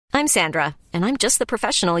I'm Sandra, and I'm just the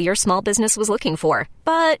professional your small business was looking for.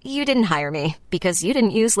 But you didn't hire me because you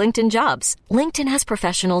didn't use LinkedIn Jobs. LinkedIn has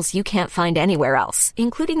professionals you can't find anywhere else,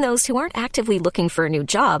 including those who aren't actively looking for a new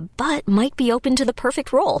job, but might be open to the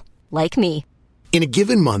perfect role, like me. In a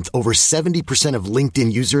given month, over 70% of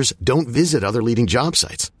LinkedIn users don't visit other leading job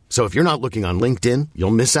sites. So if you're not looking on LinkedIn,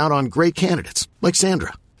 you'll miss out on great candidates like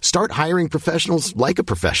Sandra. Start hiring professionals like a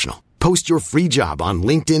professional. Post your free job on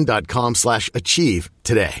linkedin.com/achieve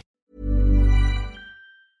today.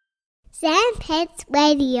 Sandpets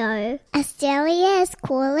Radio, Australia's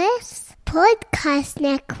coolest podcast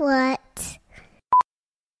network.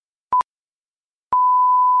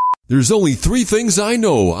 There's only three things I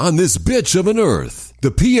know on this bitch of an earth.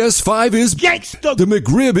 The PS5 is gangsta. The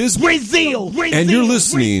McRib is Brazil. And you're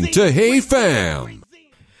listening to Hey Fam.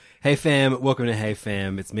 Hey fam, welcome to Hey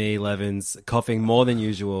Fam. It's me, Levins, coughing more than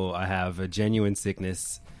usual. I have a genuine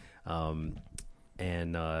sickness, and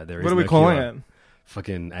there is What are we no calling cure. it?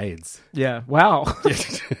 Fucking AIDS. Yeah. Wow.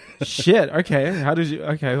 Shit. Okay. How did you?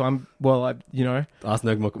 Okay. Ask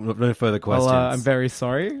no further questions. I'm very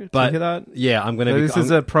sorry to hear that. Yeah, I'm gonna. So this is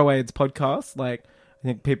a pro-AIDS podcast. Like, I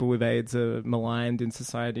think people with AIDS are maligned in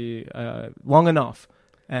society long enough,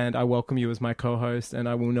 and I welcome you as my co-host, and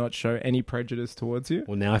I will not show any prejudice towards you.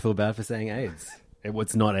 Well, now I feel bad for saying AIDS.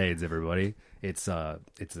 It's not AIDS, everybody. It's a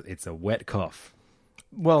wet cough.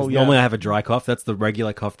 Well, yeah. Normally I have a dry cough. That's the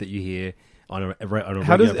regular cough that you hear on a regular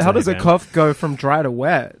How does Hey a Fam. cough go from dry to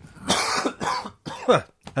wet?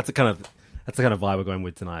 That's the kind of vibe we're going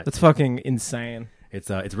with tonight. That's fucking insane. It's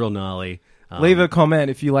real gnarly. Leave a comment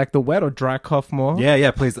if you like the wet or dry cough more.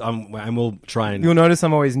 Yeah, please. And we'll try and. You'll notice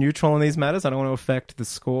I'm always neutral in these matters. I don't want to affect the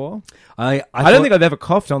score. I don't think I've ever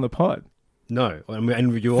coughed on the pod. No,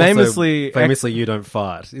 and you Famously you don't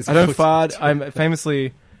fart. I don't fart. I'm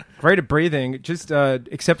famously great at breathing, just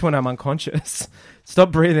except when I'm unconscious.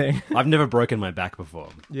 Stop breathing. I've never broken my back before.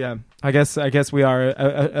 Yeah, I guess we are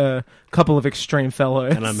a couple of extreme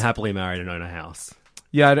fellows. And I'm happily married and own a house.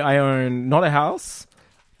 Yeah, I own not a house.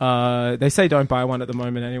 They say don't buy one at the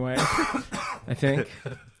moment anyway. I think.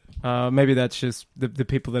 Maybe that's just the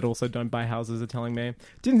people that also don't buy houses are telling me.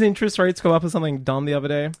 Didn't the interest rates go up or something dumb the other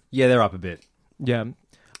day? Yeah, they're up a bit. Yeah.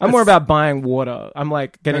 I'm more about buying water. I'm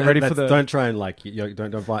like getting ready for the... Don't try and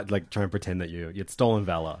try and pretend that you'd stolen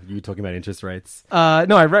valor. You talking about interest rates? No,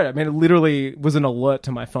 I read it. I mean, it literally was an alert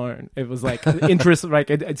to my phone. It was like interest, like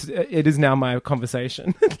it is now my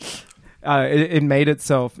conversation. It made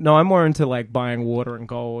itself. No, I'm more into like buying water and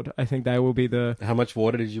gold. I think that will be the... How much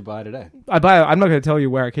water did you buy today? I'm not going to tell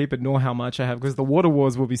you where I keep it nor how much I have, because the water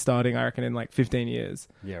wars will be starting, I reckon, in like 15 years.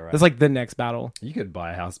 Yeah, right. That's like the next battle. You could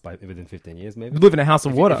buy a house within 15 years, maybe. Live in a house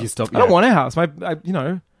of water. If you stop, I don't want a house. I've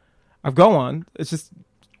gone on. It's just...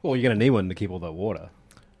 Well, you're going to need one to keep all that water.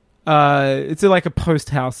 It's like a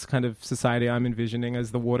post-house kind of society I'm envisioning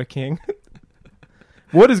as the water king.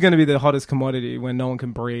 Water's going to be the hottest commodity when no one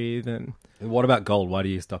can breathe. And what about gold? Why do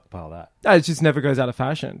you stockpile that? It just never goes out of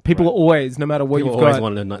fashion. People always, no matter what People you've got... always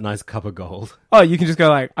want a nice cup of gold. Oh, you can just go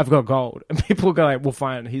like, I've got gold. And people will go like, well,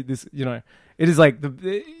 fine. It is like,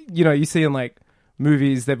 you see in like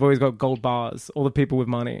movies, they've always got gold bars, all the people with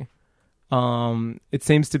money. It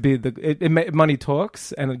seems to be money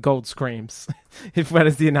talks and gold screams. If that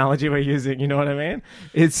is the analogy we're using, you know what I mean?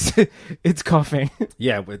 It's coughing.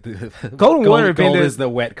 Yeah, gold and water. Gold is the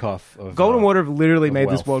wet cough. Gold and water have literally made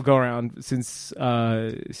wealth. this world go around since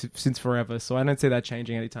forever. So I don't see that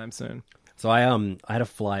changing anytime soon. So I had a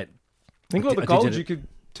flight. Think of all the gold you could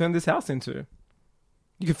turn this house into.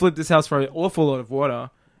 You could flip this house for an awful lot of water.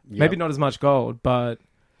 Yep. Maybe not as much gold, but.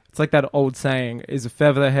 It's like that old saying: "Is a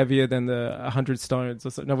feather heavier than the 100 stones?" Or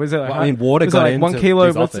so? No, was it? Like, I mean, water got like into 1 kilo.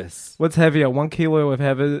 his office. What's heavier? 1 kilo of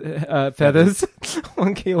feathers,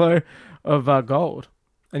 1 kilo of gold,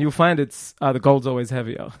 and you'll find the gold's always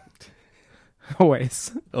heavier.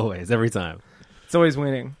 always, every time. It's always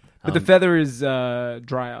winning. But the feather is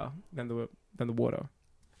drier than the water.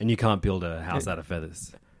 And you can't build a house out of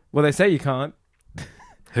feathers. Well, they say you can't.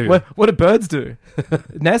 Who? What do birds do?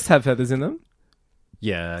 Nests have feathers in them.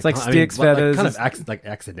 Yeah, it's like sticks, feathers.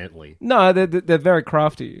 Accidentally. No, they're very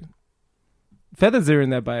crafty. Feathers are in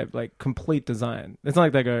there by like complete design. It's not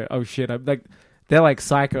like they go, oh shit, they're like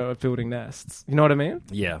psycho at building nests. You know what I mean?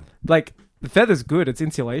 Yeah. Like the feather's good. It's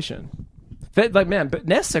insulation. But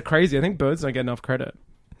nests are crazy. I think birds don't get enough credit.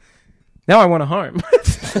 Now I want a home.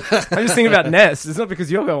 I'm just thinking about Nest. It's not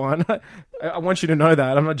because you'll go on. I want you to know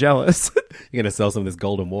that. I'm not jealous. You're going to sell some of this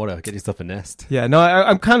golden water. Get yourself a Nest. Yeah, no,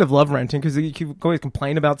 I'm kind of love renting because you can always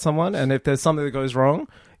complain about someone, and if there's something that goes wrong,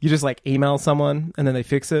 you just like email someone and then they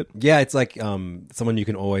fix it. Yeah, it's like someone you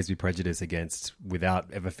can always be prejudiced against without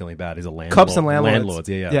ever feeling bad is a landlord. Cops and landlords. Landlords,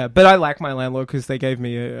 yeah. Yeah, but I like my landlord because they gave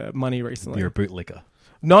me money recently. You're a bootlicker.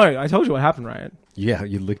 No, I told you what happened, right? Yeah,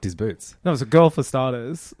 you licked his boots. No, it was a girl for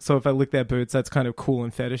starters. So if I lick their boots, that's kind of cool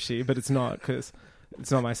and fetishy, but it's not because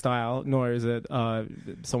it's not my style, nor is it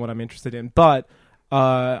someone I'm interested in. But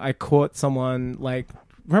I caught someone like...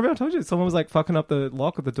 Remember I told you someone was like fucking up the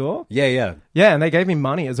lock of the door? Yeah. Yeah, and they gave me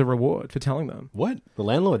money as a reward for telling them. What? The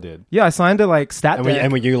landlord did? Yeah, I signed a like stat And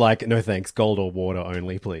deck. were you like, no thanks, gold or water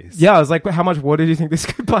only, please? Yeah, I was like, how much water do you think this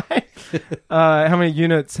could buy? How many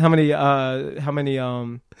units? How many cubic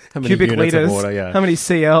units of liters? water, yeah. How many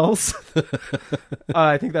CLs?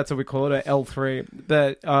 I think that's what we call it, L3.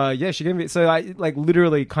 But yeah, she gave me. So I like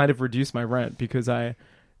literally kind of reduced my rent because I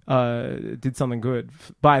did something good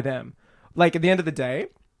by them. Like at the end of the day,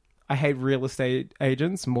 I hate real estate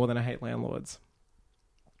agents more than I hate landlords.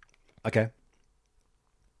 Okay.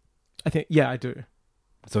 I think, yeah, I do.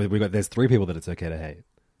 So there's three people that it's okay to hate.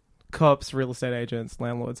 Cops, real estate agents,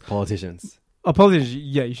 landlords. Politicians. Oh, politicians,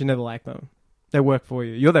 yeah, you should never like them. They work for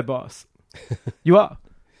you. You're their boss. You are.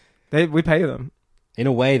 We pay them. In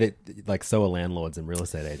a way that, like, so are landlords and real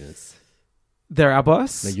estate agents. They're our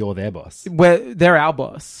boss? No, you're their boss. They're our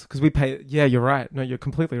boss because we pay. Yeah, you're right. No, you're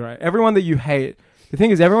completely right. Everyone that you hate, the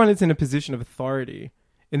thing is, everyone that's in a position of authority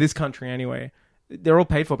in this country anyway, they're all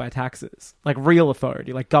paid for by taxes, like real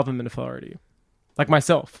authority, like government authority, like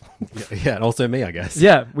myself. Yeah, and also me, I guess.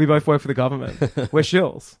 Yeah, we both work for the government. We're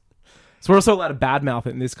shills. So we're also allowed to badmouth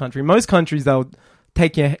it in this country. Most countries, they'll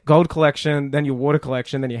take your gold collection, then your water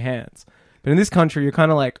collection, then your hands. But in this country, you're kind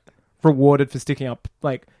of like rewarded for sticking up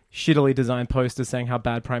like shittily designed posters saying how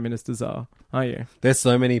bad prime ministers are you? There's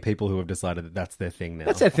so many people who have decided that that's their thing now.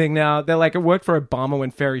 That's their thing now. They're like, it worked for Obama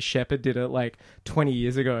when Ferry Shepherd did it like 20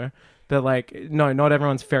 years ago. They're like, no, not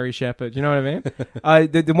everyone's Ferry Shepherd. You know what I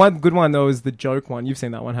mean? The one good one, though, is the joke one. You've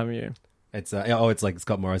seen that one, haven't you? It's it's like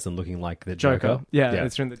Scott Morrison looking like the Joker. Yeah,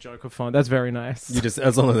 it's in the Joker font. That's very nice. You just,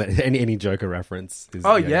 as long as any Joker reference is...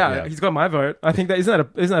 Oh, yeah. He's got my vote. I think that...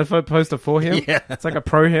 Isn't that a poster for him? Yeah. It's like a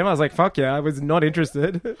pro him. I was like, fuck yeah. I was not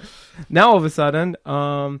interested. Now, all of a sudden...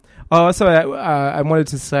 also, I wanted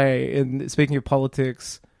to say, speaking of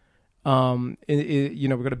politics,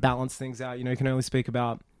 we've got to balance things out. You know, you can only speak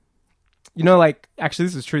about... You know, like, actually,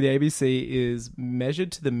 this is true. The ABC is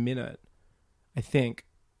measured to the minute, I think,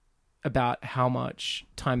 about how much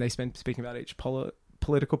time they spend speaking about each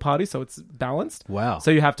political party, so it's balanced. Wow.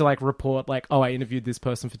 So you have to like report like, oh, I interviewed this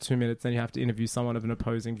person for 2 minutes, then you have to interview someone of an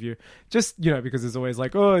opposing view. Just, you know, because there's always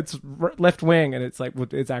like, oh, it's left wing, and it's like, well,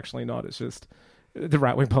 it's actually not. It's just the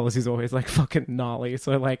right wing policy is always like fucking gnarly.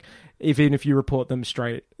 So like, even if you report them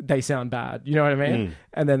straight, they sound bad. You know what I mean?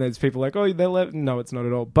 And then there's people like, oh, they're left. No, it's not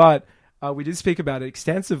at all. But we did speak about it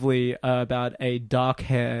extensively about a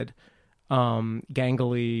dark-haired,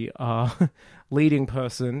 gangly leading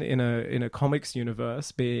person in a comics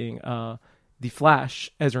universe being the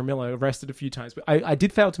Flash, Ezra Miller, arrested a few times. But I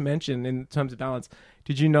did fail to mention, in terms of balance,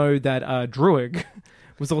 did you know that Druig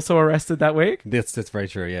was also arrested that week? That's very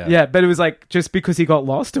true, yeah. Yeah, but it was like just because he got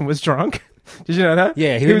lost and was drunk. Did you know that?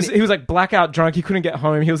 Yeah. He was like blackout drunk. He couldn't get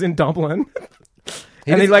home. He was in Dublin.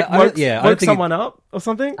 And he like woke someone up or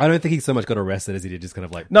something. I don't think he so much got arrested as he did just kind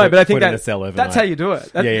of like but I think put in a cell overnight. That's how you do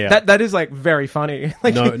it. That is like very funny.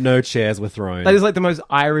 Like, no chairs were thrown. That is like the most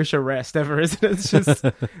Irish arrest ever, isn't it? It's just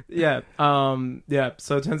yeah.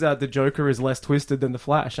 So it turns out the Joker is less twisted than the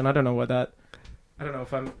Flash, and I don't know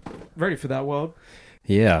if I'm ready for that world.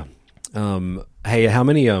 Yeah. Hey, how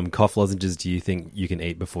many cough lozenges do you think you can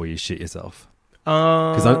eat before you shit yourself?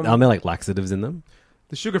 Because aren't there like laxatives in them?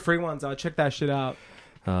 The sugar-free ones, check that shit out.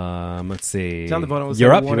 Let's see. Down the bottom.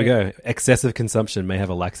 You're up. Here we go. Excessive consumption may have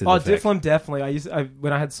a laxative effect. Difflam, definitely.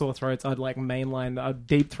 When I had sore throats, I'd like I'd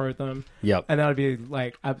deep throat them. Yep. And that'd be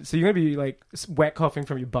like, so you're gonna be like wet coughing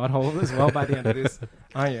from your butthole as well by the end of this,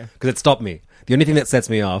 aren't you? Because it stopped me. The only thing that sets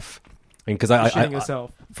me off, because I shitting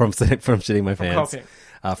yourself from shitting my pants. Coughing.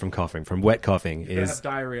 From wet coughing you have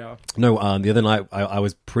diarrhea. No, the other night I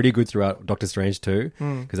was pretty good throughout Doctor Strange 2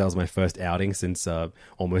 because that was my first outing since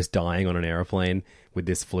almost dying on an aeroplane with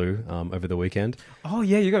this flu over the weekend. Oh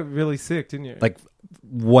yeah, you got really sick, didn't you? Like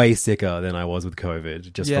way sicker than I was with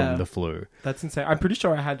COVID just from the flu. That's insane. I'm pretty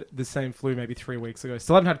sure I had the same flu maybe 3 weeks ago.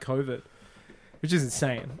 Still haven't had COVID, which is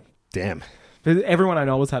insane. Damn. But everyone I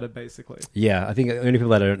know has had it basically. Yeah, I think only people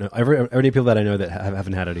that I know that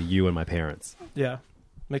haven't had it are you and my parents. Yeah.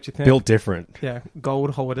 Makes you think. Built different. Yeah,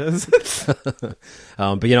 gold holders. But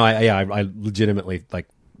I legitimately like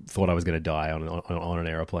thought I was going to die on an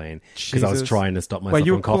aeroplane because I was Jesus. trying to stop myself Wait,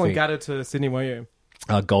 you were from coughing. Coolangatta to Sydney, were you?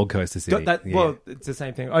 Gold Coast to Sydney. Yeah. Well, it's the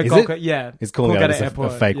same thing. Oh, Is Gold it? Coast, yeah. It's Coolangatta is a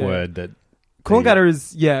Airport, fake yeah. word that. Coolangatta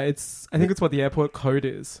is, I think it's what the airport code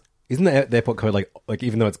is. Isn't the airport code like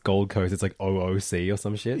even though it's Gold Coast, it's like OOC or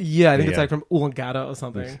some shit? Yeah, I think it's like from Ulaanbaatar or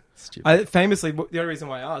something. Stupid. Famously, the only reason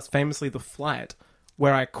why I asked, famously the flight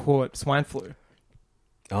where I caught swine flu.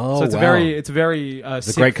 Oh, So it's wow. it's a very It's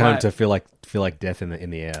a sick great kind flight. to feel like death in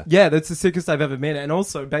the air. Yeah, that's the sickest I've ever been. And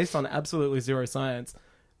also, based on absolutely zero science,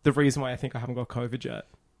 the reason why I think I haven't got COVID yet.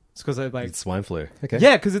 It's because I like... It's swine flu. Okay.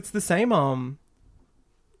 Yeah, because it's the same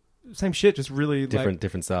shit, just really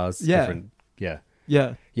Different SARS. Yeah. Different, yeah.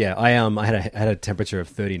 Yeah. Yeah. I had a temperature of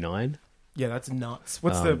 39. Yeah, that's nuts.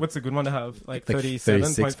 What's the good one to have? Like 37.5?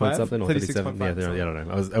 36 point something or 37. 36.5. Yeah, I don't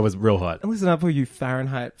know. I was real hot. And listen up, all you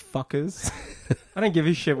Fahrenheit fuckers. I don't give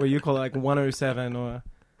a shit what you call it, like 107 or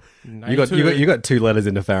 92. You got 2 letters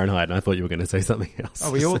into Fahrenheit, and I thought you were going to say something else.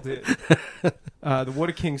 Oh, we all did. The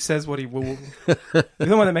Water King says what he will. You're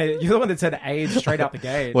the one that said age straight out the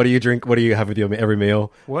gate. What do you drink? What do you have with your every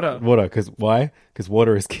meal? Water. Water. Because why? Because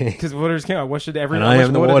water is king. Because water is king. I watched it every And night. I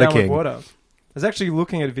am the water Water down with King. water. I was actually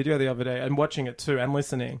looking at a video the other day and watching it too and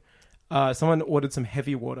listening. Someone ordered some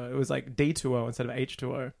heavy water. It was like D2O instead of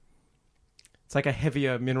H2O. It's like a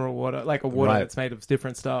heavier mineral water, like a water Right. that's made of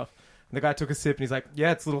different stuff. And the guy took a sip and he's like,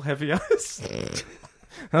 yeah, it's a little heavier. And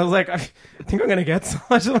I was like, I think I'm going to get some.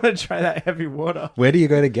 I just want to try that heavy water. Where do you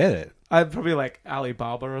go to get it? I'd probably like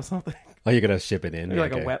Alibaba or something. Oh, you're going to ship it in. Maybe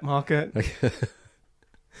like okay. a wet market.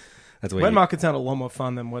 That's where Wet markets sound a lot more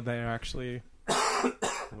fun than what they are actually.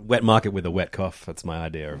 Wet market with a wet cough. That's my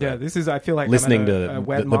idea of Yeah, it. this is, I feel like Listening I'm to at a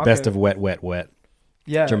wet the market. best of wet.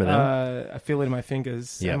 Yeah, Do you remember I feel it in my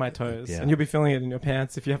fingers Yeah. and my toes. Yeah. And you'll be feeling it in your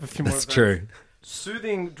pants if you have a few more That's of those. true.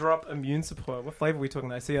 Soothing drop immune support. What flavor are we talking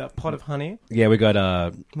about? I see a pot of honey, Yeah, we got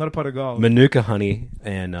not a pot of gold. Manuka honey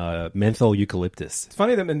and menthol eucalyptus. It's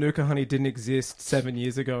funny that Manuka honey didn't exist 7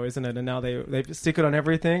 years ago, isn't it? And now they stick it on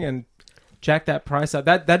everything and jack that price up.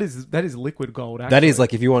 That is liquid gold. Actually. That is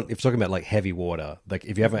like if you're talking about like heavy water, like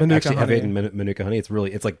if you haven't Manuka actually have honey. eaten Manuka honey,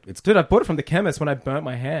 it's Dude, I bought it from the chemist when I burnt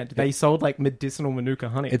my hand. They sold like medicinal Manuka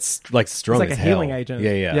honey. it's like strong. It's like as a hell. healing agent.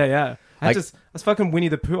 Yeah. I was fucking Winnie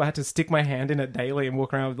the Pooh. I had to stick my hand in it daily and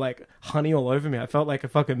walk around with like honey all over me. I felt like a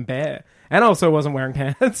fucking bear. And I also wasn't wearing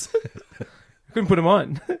pants. I couldn't put them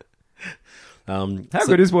on. How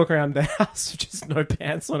good is walking around the house with just no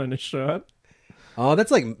pants on and a shirt? Oh,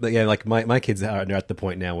 that's like my kids are at the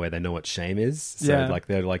point now where they know what shame is. So Yeah. like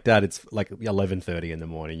they're like, Dad, it's like 11:30 in the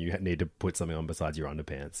morning. You need to put something on besides your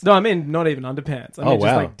underpants. No, I mean not even underpants. I mean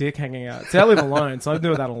just wow. like dick hanging out. See, I live alone, so I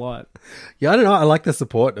do that a lot. Yeah, I don't know. I like the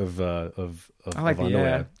support of I like the underwear.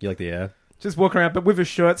 air. You like the air? Just walk around, but with a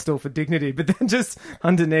shirt still for dignity. But then just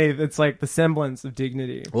underneath, it's like the semblance of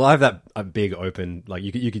dignity. Well, I have that a big open, like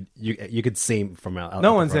you could see from out.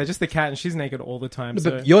 No one's there, just the cat, and she's naked all the time. But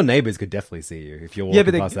So. your neighbors could definitely see you if you're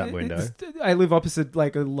walking past that window. I live opposite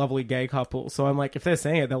like a lovely gay couple, so I'm like, if they're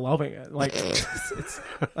seeing it, they're loving it. Like, it's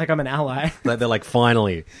like I'm an ally. Like they're like,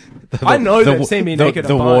 finally. I know they've seen me naked a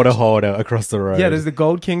The bunch. water holder across the road. Yeah, there's the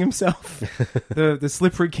Gold King himself, the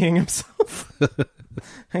Slippery King himself,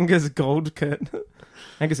 Angus Goldcoat,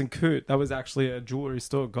 Angus and Coot. That was actually a jewelry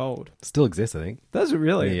store, gold. Still exists, I think. Does it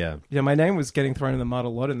really? Yeah. Yeah, my name was getting thrown in the mud a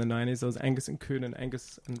lot in the 90s. There was Angus and Coot and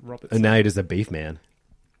Angus and Robertson. And now you're just a beef man.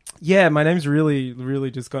 Yeah, my name's really,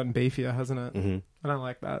 really just gotten beefier, hasn't it? Mm-hmm. I don't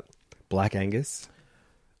like that. Black Angus.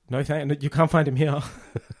 No thank you. Can't find him here.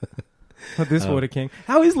 Not this Water King.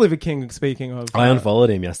 How is Liver King, speaking of? I unfollowed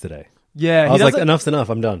him yesterday. Yeah, I was like, enough's enough.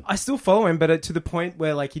 I'm done. I still follow him, but to the point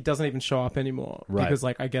where like he doesn't even show up anymore. Right. Because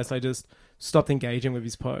like I guess I just stopped engaging with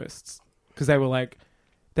his posts because they were like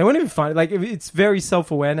they weren't even funny. Like it's very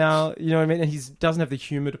self-aware now. You know what I mean? And he doesn't have the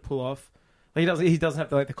humor to pull off. Like he doesn't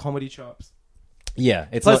have the comedy chops. Yeah,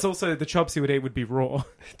 it's Plus, not, also the chops he would eat would be raw.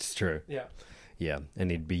 it's true. Yeah. Yeah,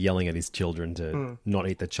 and he'd be yelling at his children to not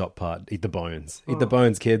eat the chop part, eat the bones. Eat the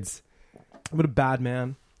bones, kids. What a bad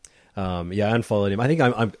man. Yeah, I unfollowed him. I think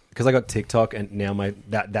I'm because I got TikTok, and now my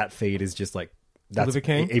that feed is just like that's Liver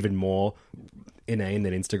King? even more inane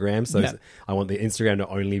than Instagram. So Yeah. I want the Instagram to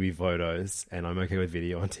only be photos, and I'm okay with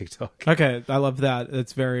video on TikTok. Okay, I love that.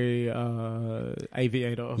 It's very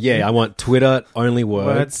aviator. Yeah, I want Twitter only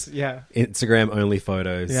words, Yeah, Instagram only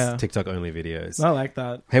photos, Yeah. TikTok only videos. I like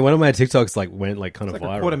that. Hey, one of my TikToks went kind It's of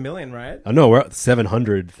like viral. 250,000, right? I know we're at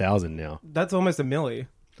 700,000 now. That's almost a milli.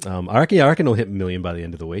 I reckon it'll hit 1 million by the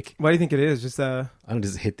end of the week. What do you think it is? Just I don't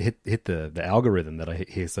just hit the algorithm that I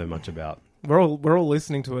hear so much about. We're all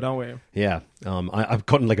listening to it, aren't we? Yeah. I've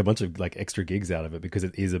gotten like a bunch of like extra gigs out of it because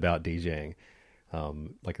it is about DJing.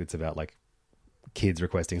 Like it's about like kids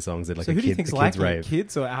requesting songs at like So a who do you kids think's liking it? rave.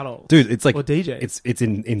 Kids or adults? Dude, it's like or DJs? It's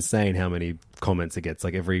insane how many comments it gets.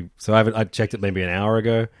 Like I checked it maybe an hour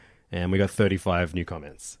ago, and we got 35 new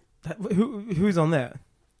comments. Who's on there?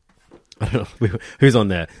 I don't know who's on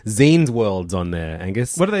there. Zine's World's on there.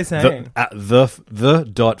 Angus, What are they saying?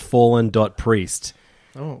 the.fallen.priest.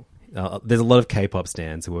 Oh, There's a lot of K-pop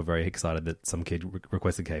stans who were very excited that some kid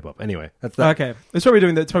requested K-pop. Anyway, that's that. okay. It's probably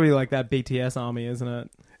doing that. It's probably like that BTS army, isn't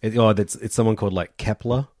it? It's someone called like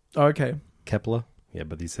Kepler. Oh, okay. Kepler. Yeah,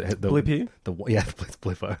 but these Blippi? Yeah, it's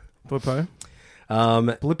Blippo. Blippo.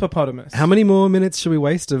 Blippopotamus. How many more minutes should we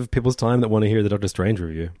waste of people's time that want to hear the Doctor Strange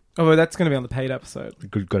review? Oh, well, that's going to be on the paid episode.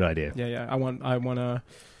 Good idea. Yeah. I want a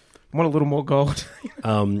little more gold.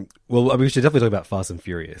 Well, we should definitely talk about Fast and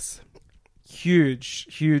Furious. Huge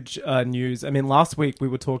news. I mean, last week we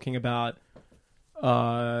were talking about.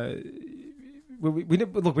 We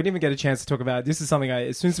didn't even get a chance to talk about it. This is something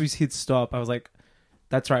as soon as we hit stop, I was like,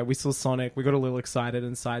 "That's right, we saw Sonic." We got a little excited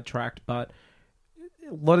and sidetracked, but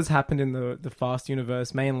a lot has happened in the Fast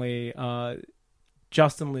universe. Mainly,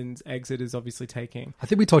 Justin Lin's exit is obviously taking. I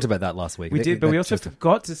think we talked about that last week. We did, but we also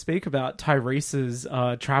forgot to speak about Tyrese's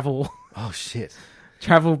travel. Oh shit!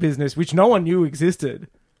 Travel business, which no one knew existed.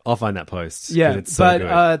 I'll find that post. Yeah, it's so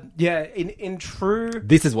but good. in true.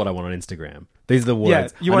 This is what I want on Instagram. These are the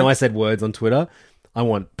words. Yeah, I know I said words on Twitter. I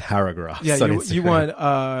want paragraphs. Yeah, on you Instagram.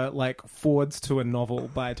 want like forwards to a novel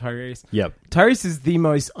by Tyrese. Yep. Tyrese is the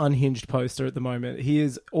most unhinged poster at the moment. He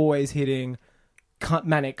is always hitting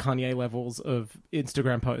manic Kanye levels of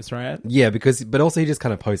Instagram posts, right? Yeah, but also he just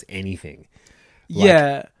kind of posts anything.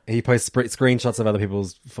 Yeah. He posts screenshots of other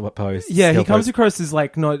people's posts. Yeah, he He'll comes post- across as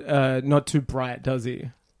like not too bright, does he?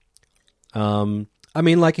 I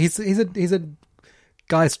mean, like he's a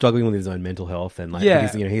guy struggling with his own mental health, and like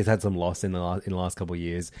he's had some loss in the last couple of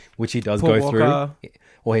years, which he does Paul go Walker. through.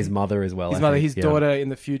 Or his mother as well. His daughter in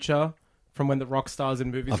the future, from when the rock stars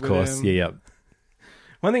in movies. Of course, with him. yeah.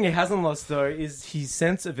 One thing he hasn't lost though is his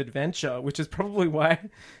sense of adventure, which is probably why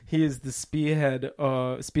he is the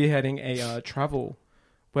spearheading a travel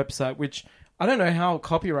website, which. I don't know how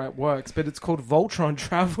copyright works, but it's called Voltron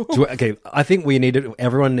Travel. Okay, I think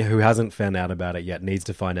everyone who hasn't found out about it yet needs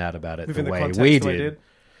to find out about it Within the way context we the way did.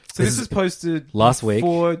 So this was posted last week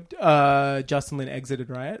before Justin Lin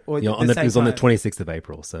exited, right? Or it was on the 26th of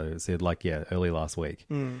April, so early last week.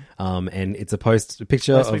 And it's a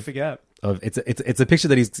picture Lest of. we forget. It's a picture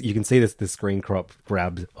that you can see the screen crop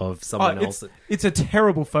grabbed of someone else. It's a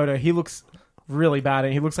terrible photo. He looks really bad,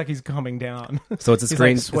 and he looks like he's coming down. So it's a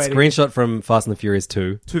screenshot from Fast and the Furious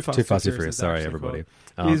 2. Too Fast and Furious. Sorry, everybody.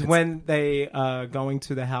 Is when they are going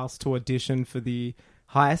to the house to audition for the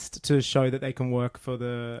heist to show that they can work for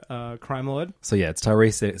the crime lord. So yeah, it's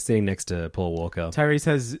Tyrese sitting next to Paul Walker. Tyrese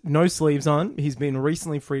has no sleeves on. He's been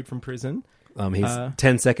recently freed from prison. He's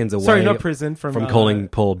 10 seconds away. Sorry, not prison. From calling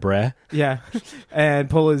Paul Brer. Yeah, and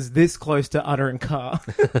Paul is this close to uttering car.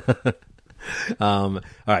 All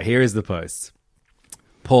right, here is the post.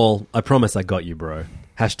 Paul, I promise I got you, bro.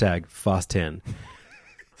 #Fast10.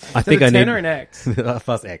 I think I need 10 or an X.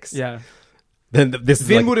 Fast X. Yeah. Then this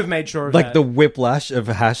Vin is would have made sure of like that. the whiplash of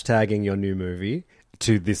hashtagging your new movie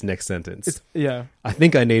to this next sentence. Yeah. I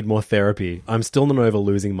think I need more therapy. I'm still not over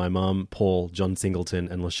losing my mum, Paul, John Singleton,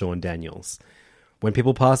 and LaShawn Daniels. When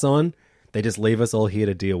people pass on, they just leave us all here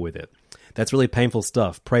to deal with it. That's really painful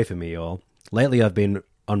stuff. Pray for me, y'all. Lately, I've been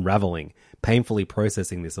unraveling, painfully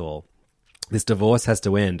processing this all. This divorce has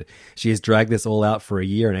to end. She has dragged this all out for 1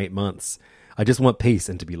 year and 8 months. I just want peace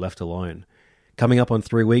and to be left alone. Coming up on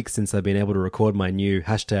 3 weeks since I've been able to record my new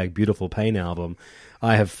 #Beautiful Pain album,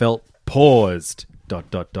 I have felt paused. ...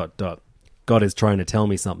 God is trying to tell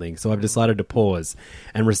me something, so I've decided to pause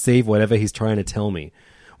and receive whatever he's trying to tell me.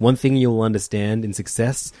 One thing you'll understand, in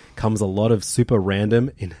success comes a lot of super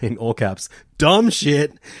random, in all caps, dumb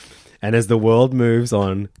shit. And as the world moves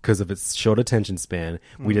on, because of its short attention span,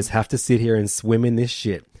 we just have to sit here and swim in this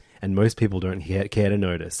shit, and most people don't care to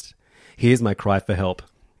notice. Here's my cry for help.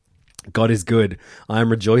 God is good. I am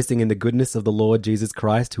rejoicing in the goodness of the Lord Jesus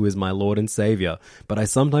Christ, who is my Lord and Savior, but I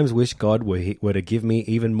sometimes wish God were to give me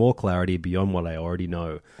even more clarity beyond what I already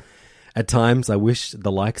know. At times, I wish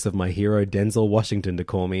the likes of my hero Denzel Washington to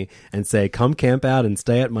call me and say, come camp out and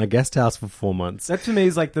stay at my guest house for 4 months. That to me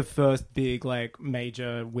is like the first big, like,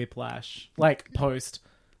 major whiplash, like, post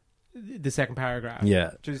the second paragraph.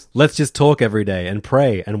 Yeah. Let's just talk every day and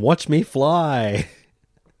pray and watch me fly.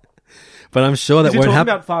 But I'm sure that won't happen. Is he talking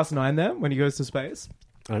about Fast 9 there when he goes to space?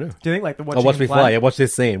 I don't know. Do you think like the Watch me fly. Yeah, watch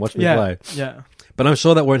this scene. Watch me fly. Yeah. But I'm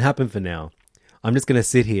sure that won't happen for now. I'm just going to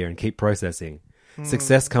sit here and keep processing.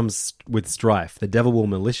 Success comes with strife. The devil will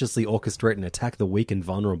maliciously orchestrate and attack the weak and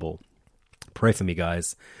vulnerable. Pray for me,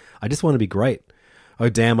 guys. I just want to be great. Oh,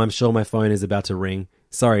 damn, I'm sure my phone is about to ring.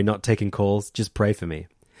 Sorry, not taking calls. Just pray for me.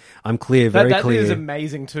 I'm clear, very clear. That is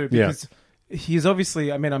amazing too, because he's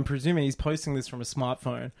obviously, I mean, I'm presuming he's posting this from a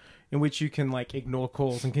smartphone in which you can like ignore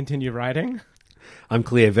calls and continue writing. I'm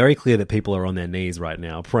clear, very clear that people are on their knees right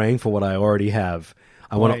now, praying for what I already have.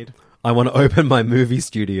 I want to open my movie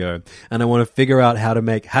studio, and I want to figure out how to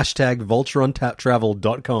make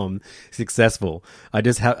 #VoltronTravel.com successful. I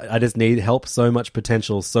just need help. So much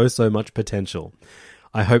potential. So much potential.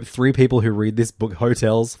 I hope 3 people who read this book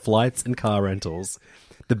hotels, flights, and car rentals.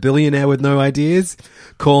 The billionaire with no ideas?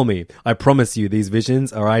 Call me. I promise you these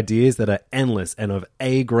visions are ideas that are endless and of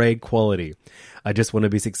A-grade quality. I just want to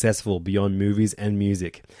be successful beyond movies and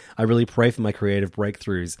music. I really pray for my creative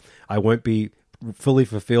breakthroughs. I won't be fully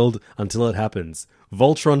fulfilled until it happens.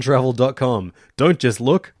 VoltronTravel.com. Don't just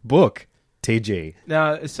look, book. TG.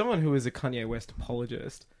 Now, as someone who is a Kanye West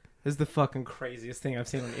apologist, this is the fucking craziest thing I've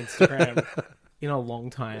seen on Instagram in a long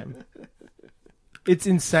time. It's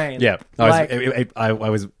insane. Yeah, I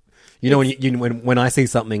was. You know, when I see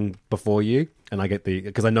something before you, and I get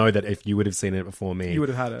because I know that if you would have seen it before me, you would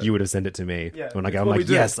have had it. You would have sent it to me. Yeah, when I go, I'm like,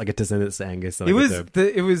 yes, I get to send it to Angus. And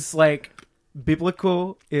it was like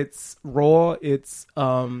biblical. It's raw. It's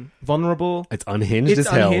vulnerable. It's unhinged as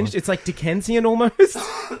hell. It's like Dickensian almost.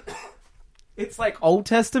 It's like Old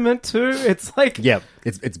Testament too. It's like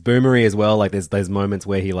it's boomery as well. Like there's moments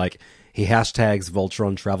where he hashtags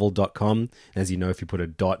VoltronTravel.com. As you know, if you put a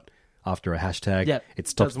dot after a hashtag, it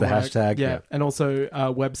stops the hashtag. Yeah, and also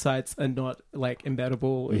websites are not like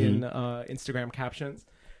embeddable in Instagram captions.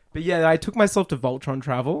 But yeah, I took myself to Voltron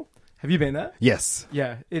Travel. Have you been there? Yes.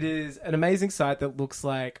 Yeah, it is an amazing site that looks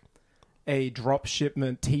like a drop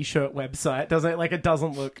shipment t-shirt website. Doesn't it? Like it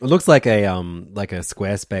doesn't look. It looks like a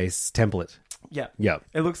Squarespace template. Yeah. Yeah.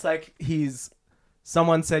 It looks like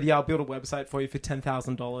someone said, "Yeah, I'll build a website for you for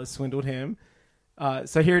 $10,000." Swindled him.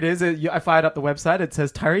 So here it is. I fired up the website. It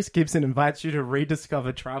says Tyrese Gibson invites you to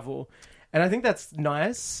rediscover travel. And I think that's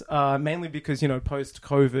nice, mainly because,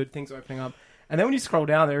 post-COVID, things are opening up. And then when you scroll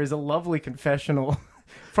down, there is a lovely confessional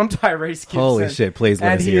from Tyrese Gibson. Holy shit, please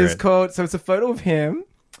let us hear it. So it's a photo of him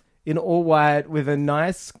in all white with a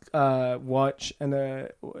nice watch and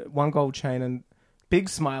one gold chain and big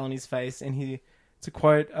smile on his face. And it's a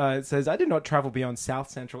quote, it says, "I did not travel beyond South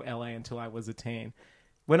Central LA until I was a teen.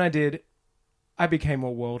 When I did, I became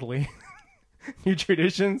more worldly. New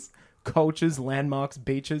traditions, cultures, landmarks,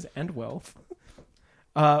 beaches, and wealth.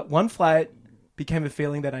 One flight became a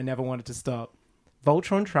feeling that I never wanted to stop.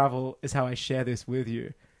 Voltron Travel is how I share this with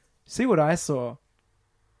you. See what I saw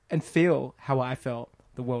and feel how I felt.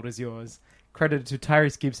 The world is yours." Credited to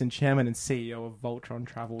Tyrese Gibson, chairman and CEO of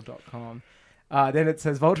VoltronTravel.com. Then it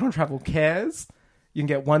says, Voltron Travel cares. You can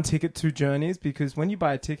get 1 ticket, 2 journeys, because when you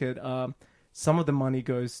buy a ticket, some of the money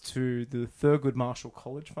goes to the Thurgood Marshall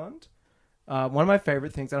College Fund. One of my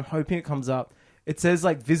favorite things, and I'm hoping it comes up, it says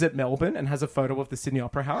visit Melbourne and has a photo of the Sydney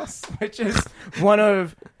Opera House, which is one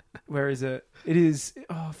of, where is it? It is,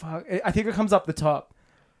 oh fuck, I think it comes up the top.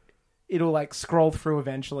 It'll scroll through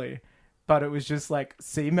eventually. But it was just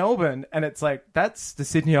see Melbourne. And it's that's the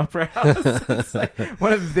Sydney Opera House. It's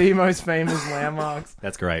one of the most famous landmarks.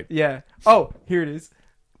 That's great. Yeah. Oh, here it is.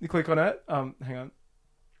 You click on it. Hang on.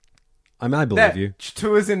 I believe you.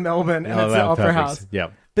 Tours in Melbourne, and it's the Opera House.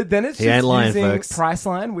 Yeah. But then it's he ain't lying, using folks.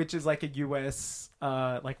 Priceline, which is a US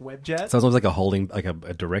webjet. So it's almost like a holding,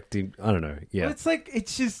 a directing. I don't know. Yeah. But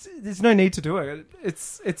it's just there's no need to do it.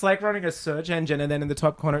 It's like running a search engine, and then in the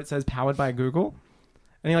top corner it says powered by Google,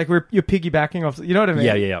 and you're piggybacking off. You know what I mean?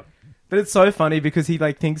 Yeah. But it's so funny because he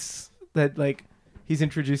thinks that he's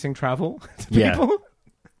introducing travel to people.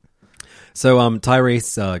 So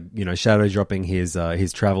Tyrese, shadow dropping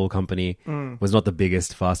his travel company was not the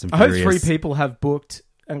biggest Fast and Furious. I hope 3 people have booked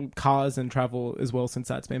and cars and travel as well since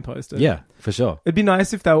that's been posted. Yeah, for sure. It'd be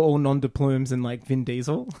nice if they were all non-de-plumes and Vin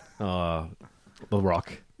Diesel. The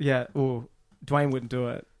Rock. Yeah, or Dwayne wouldn't do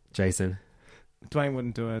it. Jason. Dwayne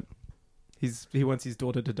wouldn't do it. He wants his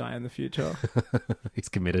daughter to die in the future. He's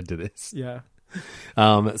committed to this. Yeah.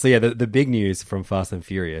 The big news from Fast and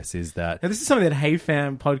Furious is that... Now, this is something that Hey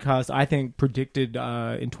Fam podcast, I think, predicted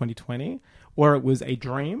in 2020, or it was a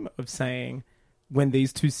dream of saying when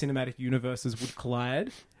these 2 cinematic universes would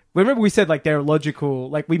collide. Remember we said they're logical,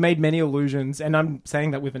 we made many allusions, and I'm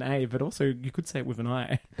saying that with an A, but also you could say it with an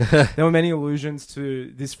I. There were many allusions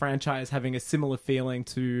to this franchise having a similar feeling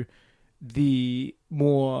to the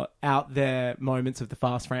more out there moments of the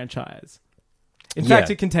Fast franchise. In fact,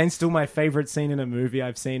 it contains still my favorite scene in a movie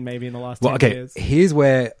I've seen maybe in the last 10 years. Here's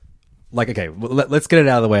where, like, okay, well, let's get it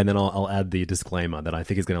out of the way, and then I'll add the disclaimer that I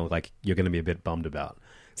think is going to, like, you're going to be a bit bummed about.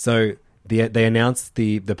 So they announced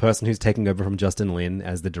the person who's taking over from Justin Lin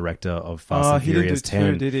as the director of Fast and Furious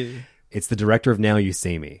 10. Did he? It's the director of Now You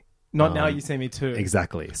See Me. Not Now You See Me 2.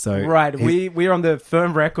 Exactly. So right, we're on the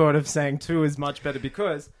firm record of saying 2 is much better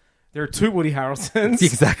because there are 2 Woody Harrelsons.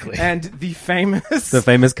 Exactly. And the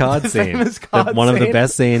famous card scene. One of the scene.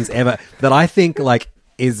 best scenes ever that I think, like,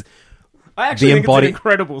 is... I actually think it's an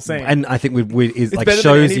incredible scene. And I think it's like better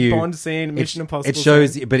shows than any you Bond scene, Mission Impossible. It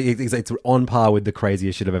shows scene. you, but it's on par with the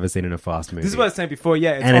craziest shit I've ever seen in a fast movie. This is what I was saying before.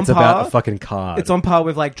 Yeah, it's about a fucking car. It's on par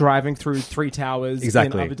with like driving through 3 towers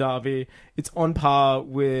Exactly. in Abu Dhabi. It's on par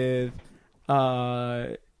with,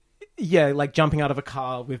 like jumping out of a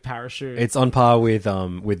car with parachute. It's on par with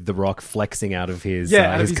The Rock flexing out of his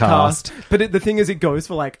his cast. But the thing is, it goes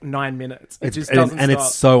for like 9 minutes. It just doesn't and stop.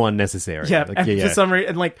 it's so unnecessary. Yeah, Like, and for some reason,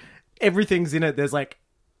 and like everything's in it. There's like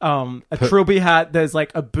a trilby hat. There's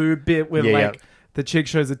like a boob bit where the chick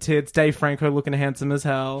shows her tits. Dave Franco looking handsome as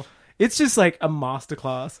hell. It's just like a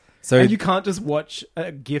masterclass. So and you can't just watch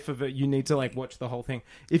a gif of it. You need to like watch the whole thing.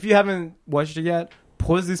 If you haven't watched it yet,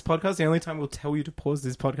 pause this podcast. The only time we'll tell you to pause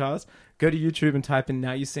this podcast, go to YouTube and type in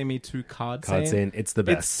Now You See Me 2 card scene. It's the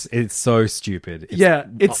best. It's so stupid.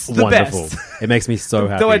 It's the wonderful. best. It makes me so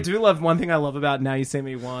happy. Though I do love, one thing I love about Now You See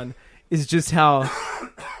Me 1 is just how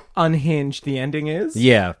unhinged the ending is.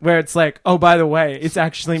 Yeah. Where it's like, oh, by the way, it's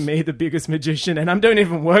actually me, the biggest magician, and I don't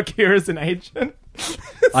even work here as an agent.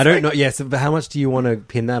 I don't know. Yes, but how much do you want to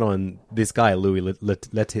pin that on this guy, Louis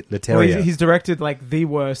Leterrier? Well, he's directed like the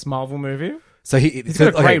worst Marvel movie. So he's got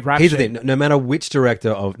a great rap here's the sheet. thing: no matter which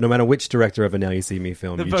director of a Now You See Me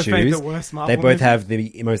film They you both made choose, the worst Marvel they both movie. have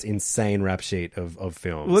the most insane rap sheet of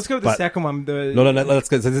films. Well, let's go with the second one. No, let's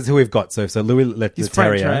go. So this is who we've got. So Louis Leterrier, He's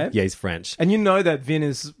French, right? Yeah, he's French. And you know that Vin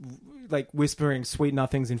is like whispering sweet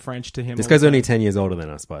nothings in French to him. This all guy's the only time. 10 years older than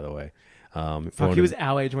us, by the way. Fuck, he was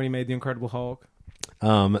our age when he made The Incredible Hulk.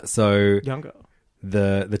 So Younger.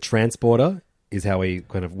 the Transporter is how he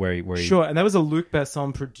kind of where he Sure, and that was a Luc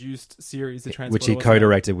Besson produced series, The Transporter, which he wasn't it?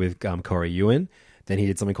 co-directed with Corey Ewan. Then he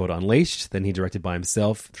did something called Unleashed. Then he directed by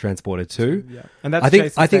himself Transporter 2. Yeah, and that's I think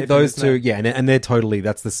Jason Statham, those isn't two, it? yeah, and they're totally,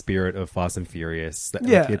 that's the spirit of Fast and Furious.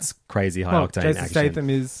 Yeah. Like, it's crazy high Well, octane Jason action. Statham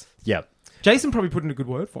is. Yeah. Jason probably put in a good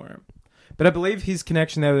word for him. But I believe his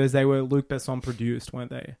connection there is they were Luc Besson produced, weren't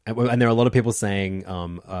they? And there are a lot of people saying,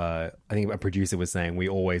 I think a producer was saying, we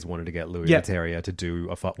always wanted to get Louis Leterrier to do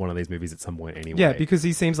one of these movies at some point anyway. Yeah, because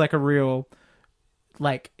he seems like a real,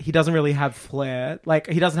 like, he doesn't really have flair. Like,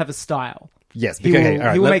 he doesn't have a style. Yes, He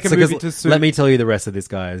will make a movie to suit. Let me tell you the rest of this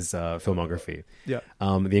guy's filmography. Yeah.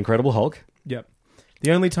 The Incredible Hulk. Yep.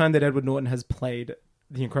 The only time that Edward Norton has played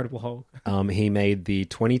The Incredible Hulk. He made the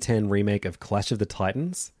 2010 remake of Clash of the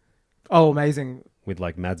Titans Oh, amazing. with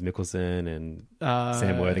like Mads Mikkelsen and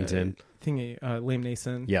Sam Worthington. Liam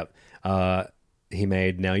Neeson. Yep. He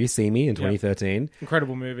made Now You See Me in 2013.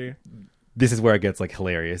 Incredible movie. This is where it gets like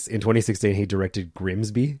hilarious. In 2016, he directed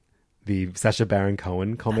Grimsby, the Sacha Baron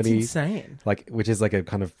Cohen comedy. That's insane. Like, which is like a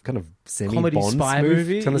kind of semi Comedy Bond spy spoof,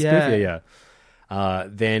 movie? kind of Yeah. spoof. Yeah.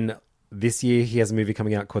 Then this year he has a movie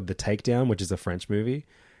coming out called The Takedown, which is a French movie.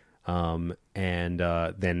 And then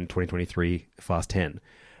 2023 Fast 10.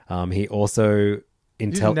 He also He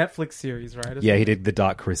did a Netflix series, right? he did The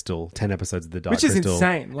Dark Crystal, 10 episodes of The Dark Which is Crystal,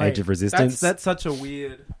 insane. Like, Age of Resistance. That's such a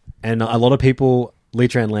weird. And a lot of people, Lee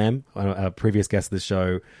Tran Lam, a previous guest of the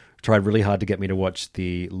show, tried really hard to get me to watch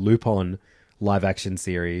the Lupin live action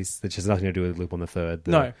series, which has nothing to do with Lupin the Third,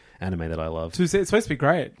 the anime that I love. It's supposed to be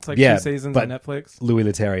great. It's like 2 seasons but on Netflix. Louis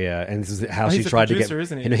Leterrier, and this is how she he's a tried to producer, get.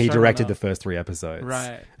 isn't he? You know, he Showrunner. directed the first 3 episodes,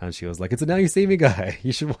 Right. And she was like, "It's a Now You See Me guy.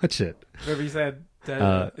 You should watch it." Whatever you said.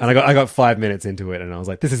 And I got 5 minutes into it, and I was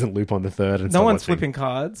like, "This isn't Lupin the Third." And no stopped one's watching. flipping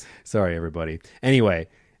cards. Sorry, everybody. Anyway,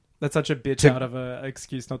 That's such a bitch out of an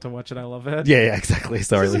excuse not to watch it. I love it. yeah, exactly.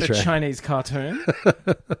 Sorry, This Lee is a Tran. Chinese cartoon.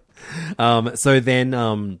 So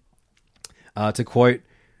then, to quote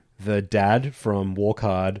the dad from Walk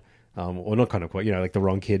Hard, or not kind of quote, like the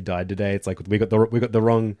wrong kid died today. It's like we got the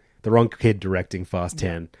wrong kid directing Fast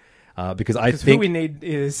 10. Because I Because think who we need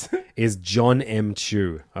is John M.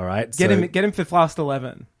 Chu. All right, get him for Fast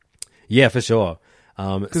 11. Yeah, for sure.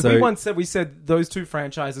 Because So we once said those 2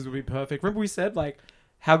 franchises would be perfect. Remember we said like,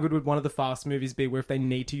 how good would one of the Fast movies be where if they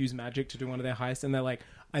need to use magic to do one of their heists and they're like,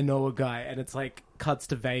 I know a guy, and it's like cuts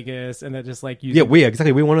to Vegas and they're just like using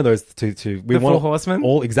we wanted those to we The want Four Horsemen?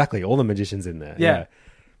 all the magicians in there. Yeah.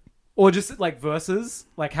 Or just like versus,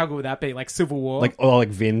 like how good would that be? Like Civil War. Like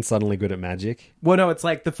Vin suddenly good at magic. Well, no, it's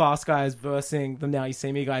like the Fast guys versing the Now You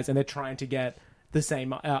See Me guys, and they're trying to get the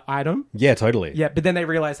same item. Yeah, totally. Yeah, but then they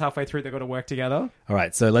realize halfway through they've got to work together. All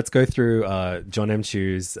right, so let's go through John M.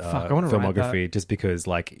 Chu's I wanna write filmography, just because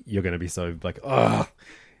like you're going to be so like, ugh.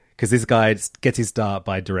 Because this guy gets his start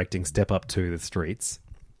by directing Step Up 2, The Streets.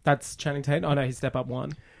 That's Channing Tatum? Oh, no, he's Step Up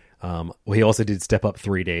 1. Well, he also did Step Up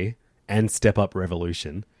 3D and Step Up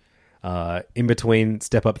Revolution. In between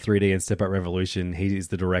Step Up 3D and Step Up Revolution, he is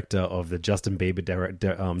the director of the Justin Bieber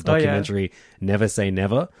documentary Never Say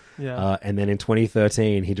Never. Yeah. And then in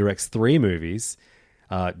 2013, he directs 3 movies.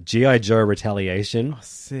 G.I. Joe Retaliation. Oh,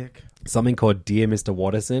 sick. Something called Dear Mr.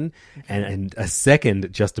 Watterson. And a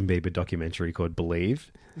second Justin Bieber documentary called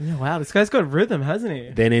Believe. Yeah, wow, this guy's got rhythm, hasn't he?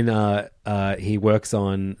 Then he works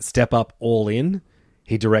on Step Up All In.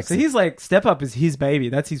 He directs... So he's like, Step Up is his baby.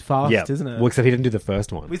 That's his fast, isn't it? Well, except he didn't do the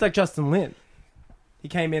first one. He's like Justin Lin. He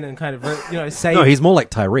came in and kind of, saved... No, he's more like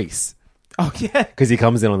Tyrese. Oh, yeah. Because he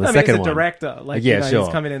comes in on the second he's a one. director. Like, yeah, sure.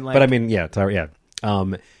 He's coming in like... But I mean, yeah.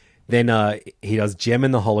 Then he does Gem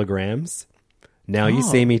and the Holograms. Now You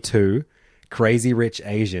See Me Too. Crazy Rich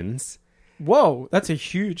Asians. Whoa, that's a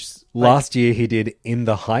huge... Last year he did In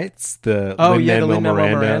the Heights, the Lin-Manuel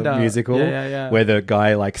Miranda musical, where the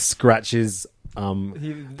guy like scratches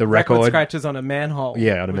the record scratches on a manhole.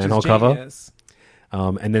 Yeah, on a manhole cover.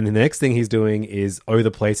 And then the next thing he's doing is Oh, the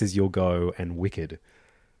Places You'll Go and Wicked.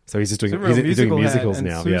 So he's just doing he's doing musicals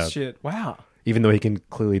now. Yeah. Shit. Wow. Even though he can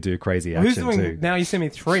clearly do crazy action Who's doing too. Now You See Me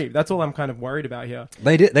 3? That's all I'm kind of worried about here.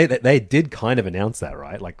 They did kind of announce that,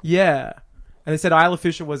 right? Like, yeah. And they said Isla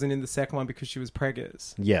Fisher wasn't in the second one because she was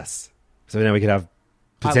preggers. Yes. So now we could have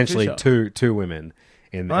potentially two women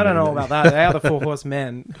in. I don't know about that. They are the 4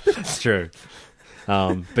 horsemen. It's true.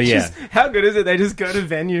 But yeah, how good is it? They just go to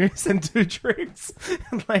venues and do drinks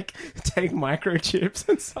and like take microchips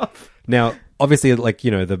and stuff. Now, obviously, like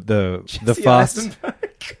the fast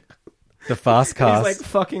cast. He's like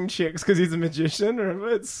fucking chicks because he's a magician.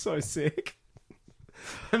 Remember, it's so sick.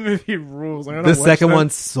 That movie rules. The second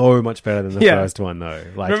one's so much better than the first one, though.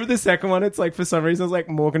 Like, remember the second one? It's like for some reason it's like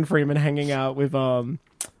Morgan Freeman hanging out with Mark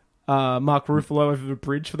Ruffalo over the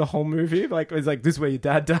bridge for the whole movie. Like it's like, this is where your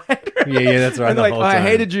dad died. Yeah, that's right. And they're like, I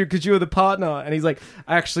hated you because you were the partner, and he's like,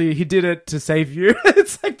 actually, he did it to save you.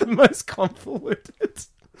 It's like the most convoluted.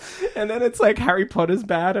 And then it's like Harry Potter's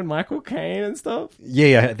bad and Michael Caine and stuff.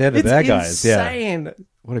 Yeah, they're the bad guys. It's insane. Yeah.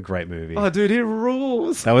 What a great movie. Oh, dude, it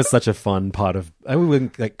rules. That was such a fun part of... We were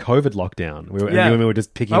in like COVID lockdown. We were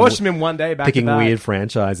just picking... I watched them in one day back picking to back. Weird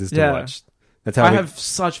franchises to watch. That's how I have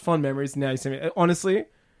such fond memories Now You See Me. Honestly,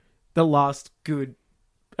 the last good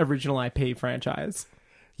original IP franchise.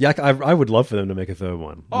 Yeah, I would love for them to make a third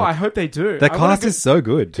one. Oh, I hope they do. The cast is so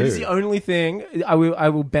good too. It's the only thing I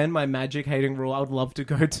will bend my magic hating rule. I would love to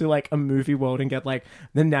go to like a movie world and get like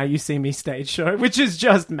the Now You See Me stage show, which is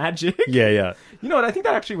just magic. Yeah. You know what? I think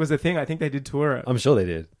that actually was a thing. I think they did tour it. I'm sure they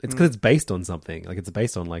did. It's because it's based on something. Like it's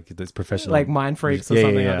based on like this professional, like Mind Freaks or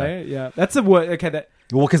something. Are they? Yeah, that's a word. Okay,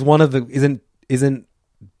 well, because one of the isn't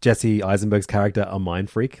Jesse Eisenberg's character a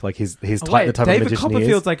mind freak? Like his type, the type of magician David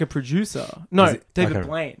Copperfield's like a producer. No, David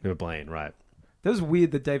Blaine. David Blaine, right. That was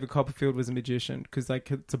weird that David Copperfield was a magician because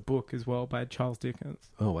like it's a book as well by Charles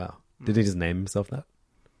Dickens. Oh, wow. Did he just name himself that?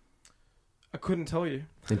 I couldn't tell you.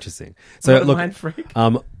 Interesting. So look, mind freak.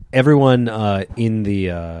 Everyone in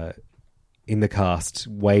the cast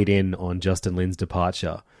weighed in on Justin Lin's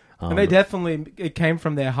departure. And they definitely, it came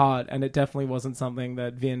from their heart, and it definitely wasn't something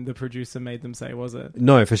that Vin, the producer, made them say, was it?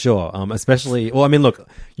 No, for sure. Especially, well, I mean, look,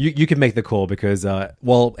 you can make the call because,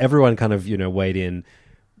 everyone kind of, weighed in,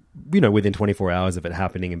 within 24 hours of it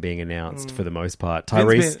happening and being announced for the most part.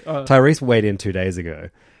 Tyrese weighed in 2 days ago.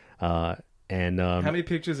 How many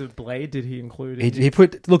pictures of Blade did he include? He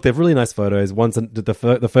put, look, they're really nice photos. Once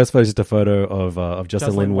the first photo is just a photo of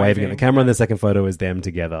Justin Lin waving at the camera, and the second photo is them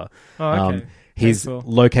together. Oh, okay. He's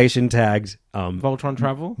location tagged Voltron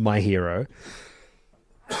Travel, My Hero.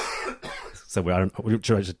 So you want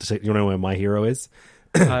to know where My Hero is?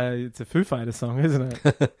 It's a Foo Fighters song, isn't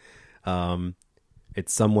it?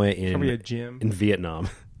 It's somewhere in probably a gym in Vietnam.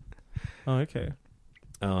 Oh, okay.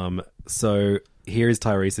 So here is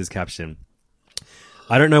Tyrese's caption.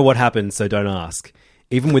 I don't know what happened, so don't ask.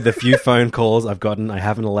 Even with the few phone calls I've gotten, I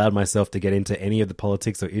haven't allowed myself to get into any of the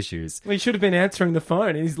politics or issues. Well, he should have been answering the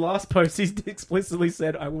phone. In his last post, he explicitly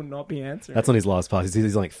said, I will not be answering. That's on his last post.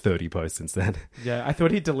 He's like 30 posts since then. Yeah, I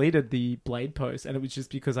thought he deleted the Blade post, and it was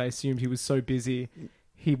just because I assumed he was so busy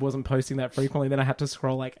he wasn't posting that frequently. Then I had to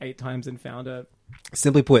scroll like 8 times and found it.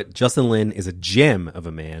 Simply put, Justin Lin is a gem of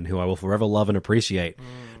a man who I will forever love and appreciate.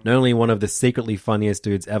 Not only one of the secretly funniest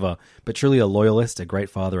dudes ever, but truly a loyalist, a great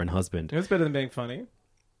father and husband. It's better than being funny.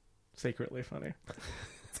 Secretly funny.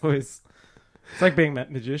 It's always... It's like being a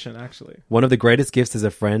magician, actually. One of the greatest gifts is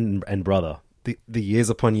a friend and brother. The years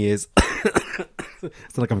upon years.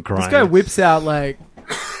 It's like I'm crying. This guy whips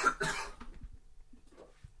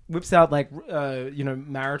out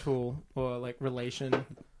marital or like relation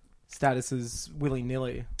statuses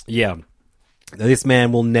willy-nilly. Yeah. This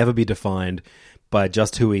man will never be defined by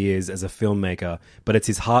just who he is as a filmmaker, but it's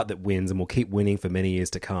his heart that wins and will keep winning for many years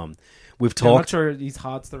to come. We've I'm not talked... sure his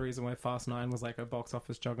heart's the reason why Fast 9 was like a box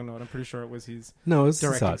office juggernaut. I'm pretty sure it was his No, it's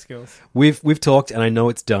directing skills. We've talked, and I know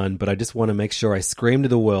it's done, but I just want to make sure I scream to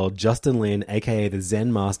the world, Justin Lin, aka the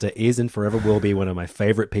Zen Master, is and forever will be one of my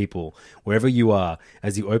favorite people. Wherever you are,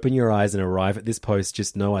 as you open your eyes and arrive at this post,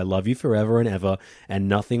 just know I love you forever and ever, and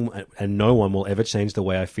no one will ever change the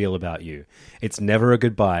way I feel about you. It's never a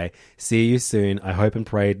goodbye. See you soon. I hope and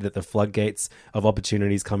pray that the floodgates of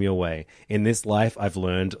opportunities come your way. In this life, I've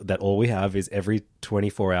learned that all we have is every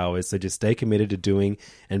 24 hours, so just stay committed to doing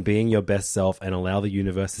and being your best self and allow the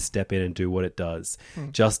universe to step in and do what it does.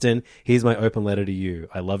 Justin, here's my open letter to you.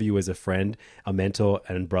 I love you as a friend, a mentor,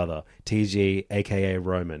 and brother. TG, aka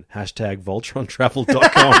Roman. Hashtag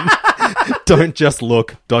VoltronTravel.com. Don't just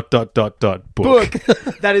look... book.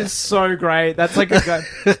 That is so great. That's like a guy.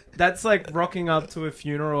 That's like rocking up to a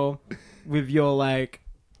funeral with your like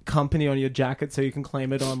company on your jacket so you can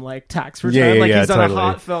claim it on like tax return. He's done a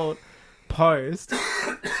heartfelt post.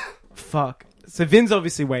 Fuck. So Vin's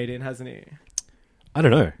obviously weighed in, hasn't he? I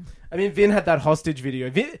don't know. I mean, Vin had that hostage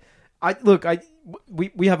video. We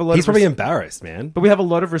have a lot. He's probably embarrassed, man. But we have a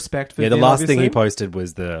lot of respect for. Yeah, the Vin, last obviously. thing he posted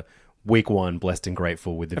was the week 1 blessed and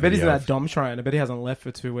grateful with the I bet video. he's at that Dom shrine. I bet he hasn't left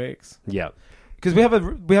for 2 weeks. Yeah. Because we have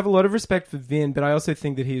a lot of respect for Vin, but I also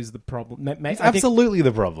think that he is the problem. He's absolutely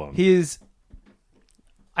the problem. He is.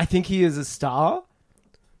 I think he is a star,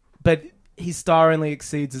 but his star only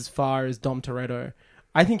exceeds as far as Dom Toretto.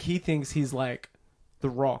 I think he thinks he's like The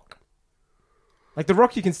Rock. Like The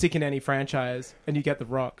Rock, you can stick in any franchise and you get The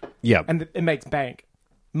Rock. Yeah. And it makes bank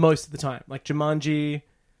most of the time. Like Jumanji,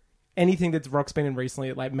 anything that The Rock's been in recently,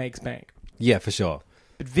 it like makes bank. Yeah, for sure.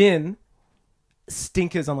 But Vin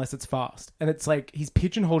stinkers unless it's fast. And it's like he's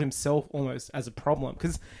pigeonholed himself almost as a problem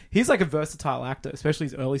because he's like a versatile actor, especially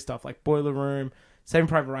his early stuff like Boiler Room, Saving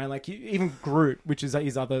Private Ryan, like even Groot, which is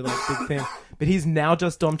his other like big thing. But he's now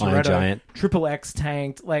just Dom Iron Toretto. Giant. Triple X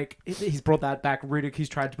tanked. Like he's brought that back. Riddick, he's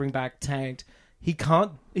tried to bring back tanked.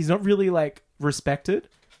 He's not really like respected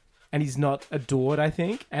and he's not adored, I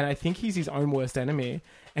think. And I think he's his own worst enemy.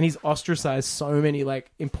 And he's ostracized so many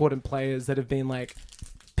like important players that have been like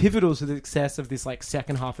pivotal to the success of this like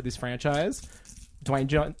second half of this franchise. Dwayne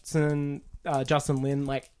Johnson, Justin Lin,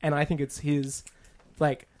 like, and I think it's his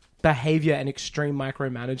like behavior and extreme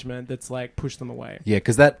micromanagement that's like pushed them away. Yeah,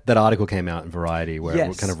 because that article came out in Variety where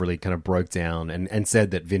Yes. it really broke down and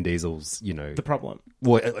said that Vin Diesel's, The problem.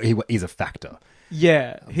 well, he's a factor.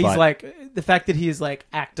 Yeah, he's But- like the fact that he is like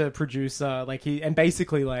actor, producer, like and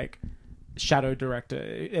basically like shadow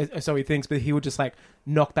director. So he thinks, but he would just like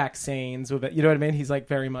knock back scenes with it. You know what I mean? He's like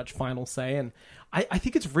very much final say, and I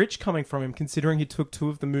think it's rich coming from him considering he took 2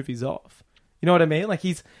 of the movies off. You know what I mean? Like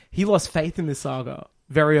he lost faith in this saga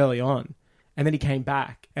very early on, and then he came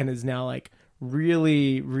back and is now like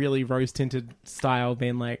really, really rose tinted style,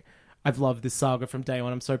 being like, I've loved this saga from day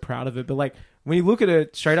one. I'm so proud of it. But like when you look at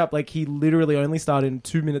it straight up, like he literally only started in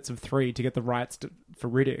 2 minutes of 3 to get the rights for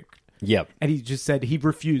Riddick. Yep. And he just said he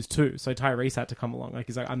refused to. So Tyrese had to come along. Like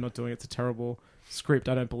he's like, I'm not doing it. It's a terrible script.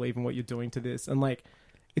 I don't believe in what you're doing to this. And like,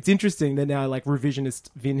 it's interesting that now like revisionist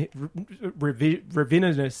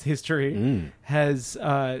history has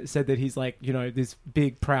said that he's like, you know, this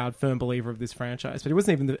big, proud, firm believer of this franchise. But he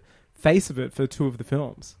wasn't even the face of it for 2 of the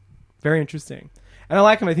films. Very interesting. And I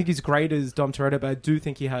like him. I think he's great as Dom Toretto, but I do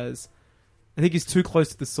think I think he's too close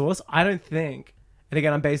to the source. I don't think, and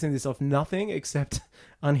again, I'm basing this off nothing except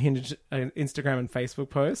unhinged Instagram and Facebook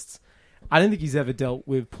posts. I don't think he's ever dealt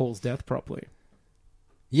with Paul's death properly.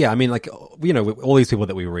 Yeah, I mean, like, you know, all these people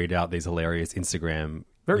that we read out, these hilarious Instagram,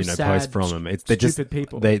 Very sad, sad, posts from them. They're stupid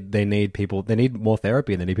people. They need people. They need more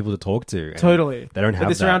therapy and they need people to talk to. And Totally. They don't have But they're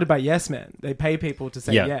that. surrounded by yes men. They pay people to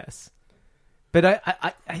say Yeah. yes. But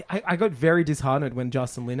I got very disheartened when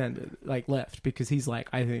Justin Lin left because he's like,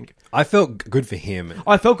 I think... I felt good for him.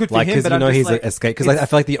 I felt good for him, because but you I'm know just he's like, escaped. Because I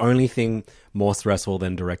feel like the only thing more stressful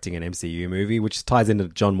than directing an MCU movie, which ties into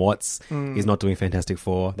John Watts, is not doing Fantastic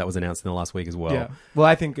Four. That was announced in the last week as well. Yeah. Well,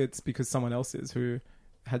 I think it's because someone else is who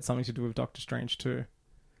had something to do with Doctor Strange too.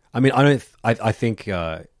 I mean, I don't. I think.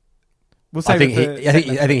 We'll I save think it for I think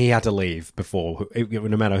segment. he had to leave before.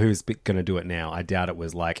 No matter who's going to do it now, I doubt it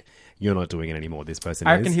was like you're not doing it anymore. This person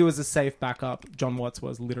I reckon is. he was a safe backup. John Watts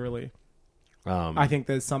was literally. Um, I think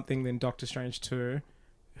there's something in Doctor Strange 2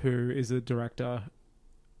 who is a director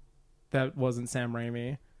that wasn't Sam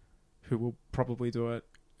Raimi, who will probably do it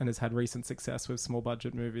and has had recent success with small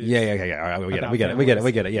budget movies. Yeah. All right, we get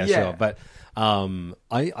it. Yeah, sure. But I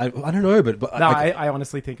don't know. But No, I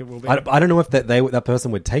honestly think it will be. I don't know if that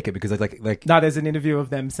person would take it because like No, there's an interview of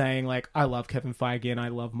them saying like, I love Kevin Feige and I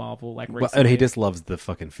love Marvel. Like recently. and he just loves the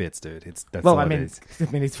fucking fits, dude. That's well, all I it mean, is.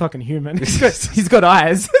 he's fucking human. He's got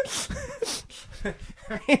eyes.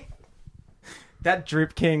 That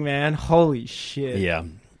Drip King, man, holy shit. Yeah.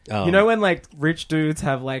 You know when like rich dudes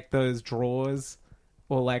have like those drawers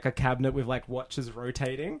or like a cabinet with like watches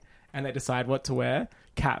rotating and they decide what to wear?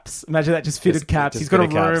 Caps. Imagine that, just fitted caps. He's got a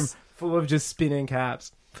room full of just spinning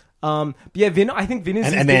caps. But yeah, I think Vin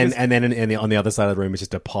is and then on the other side of the room is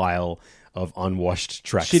just a pile of unwashed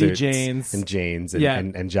tracksuits, jeans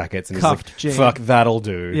and jackets, and cuffed he's like, jeans. "Fuck, that'll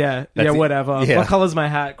do." Whatever. Yeah. What color's my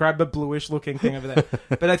hat? Grab a bluish looking thing over there.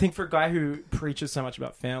 But I think for a guy who preaches so much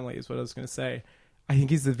about family, is what I was going to say. I think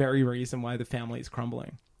he's the very reason why the family is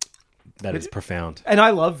crumbling. That is profound. And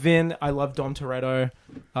I love Vin. I love Dom Toretto.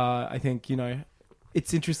 I think,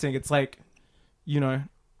 it's interesting. It's like, the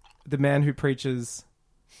man who preaches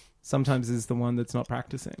sometimes is the one that's not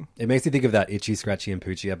practicing. It makes me think of that Itchy, Scratchy, and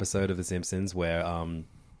Poochie episode of The Simpsons where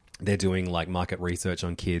they're doing like market research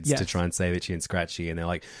on kids to try and save Itchy and Scratchy, and they're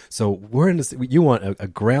like, "So we're in this. You want a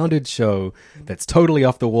grounded show that's totally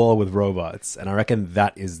off the wall with robots?" And I reckon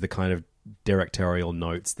that is the kind of directorial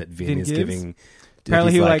notes that Vin is gives? giving.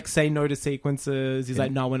 Apparently he'll like say no to sequences. He's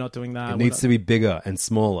like, no, we're not doing that. It needs to be bigger and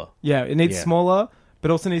smaller. Yeah, it needs smaller,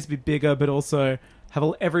 but also needs to be bigger, but also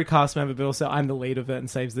have every cast member, but also I'm the lead of it and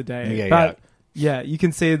saves the day. Yeah, you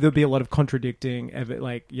can see there'll be a lot of contradicting. I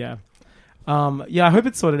hope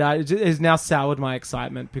it's sorted out. It has now soured my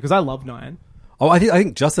excitement because I love 9. Oh, I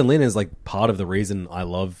think Justin Lin is like part of the reason I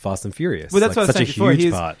love Fast and Furious. Well, that's like, what I was such saying a before.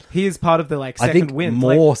 huge part. He is part of the like second I think win.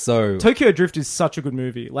 More so, Tokyo Drift is such a good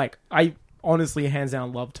movie. Like I honestly, hands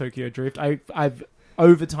down, love Tokyo Drift. I've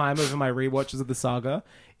over time, over my rewatches of the saga,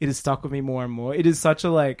 it has stuck with me more and more. It is such a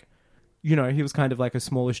like, he was kind of like a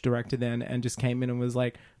smallish director then, and just came in and was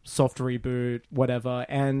like soft reboot, whatever,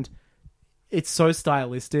 and it's so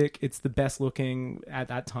stylistic. It's the best looking at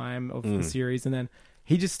that time of the series, and then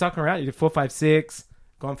he just stuck around. He did 4, 5, 6.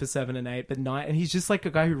 Gone for 7 and 8, but 9, and he's just like a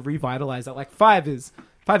guy who revitalized that. Like 5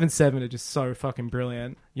 and 7 are just so fucking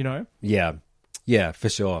brilliant, Yeah, for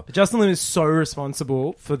sure. But Justin Lin is so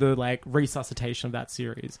responsible for the like resuscitation of that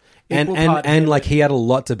series, and like he had a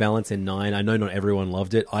lot to balance in 9. I know not everyone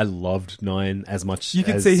loved it. I loved 9 as much. You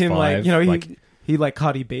can as see him 5. he like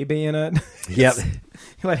Cardi B in it. Yep.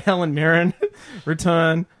 He let Helen Mirren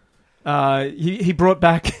return. He brought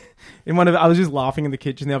back. I was just laughing in the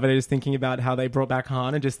kitchen the other day, just thinking about how they brought back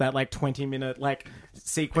Han and just that like 20-minute like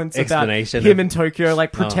sequence explanation about him in Tokyo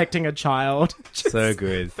like protecting a child, just so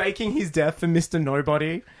good, faking his death for Mr.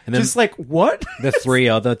 Nobody, and then just like what the 3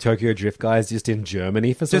 other Tokyo Drift guys just in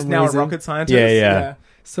Germany for some reason. Just now a rocket scientist. Yeah,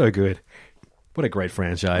 so good. What a great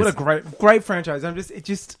franchise. What a great franchise.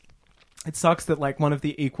 It sucks that like one of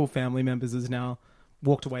the equal family members has now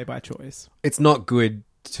walked away by choice. It's not good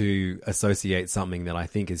to associate something that I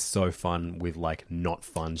think is so fun with like not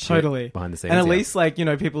fun shit behind the scenes. And at least like,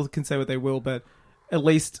 people can say what they will, but at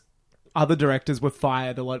least other directors were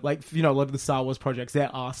fired a lot. Like, a lot of the Star Wars projects,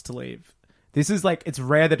 they're asked to leave. This is like, it's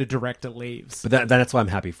rare that a director leaves. But that's why I'm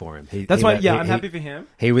happy for him. I'm happy for him.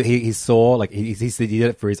 He saw like, he did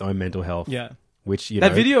it for his own mental health. Yeah. Which,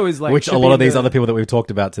 that video is like, which a lot of these other people that we've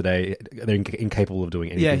talked about today, they're incapable of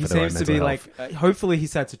doing anything for their own mental health. Yeah, he seems to be like, hopefully he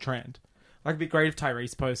sets a trend. Like, it'd be great if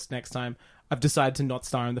Tyrese posts next time, I've decided to not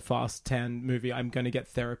star in the Fast 10 movie. I'm going to get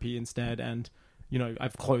therapy instead. And,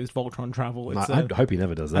 I've closed Voltron Travel. I hope he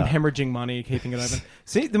never does that. I'm hemorrhaging money, keeping it open.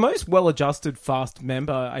 See, the most well-adjusted Fast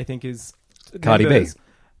member, I think, is Cardi B.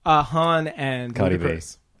 Han and Cardi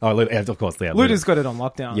Ludacris. B. Oh, of course, yeah. Luda's got it on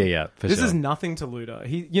lockdown. Yeah, for this sure. is nothing to Luda.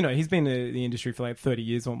 He's been in the industry for like 30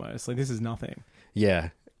 years almost. Like, this is nothing. Yeah.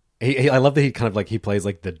 I love that he kind of like, he plays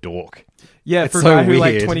like the dork. Yeah, it's for a so guy who weird.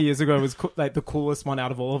 like 20 years ago was like the coolest one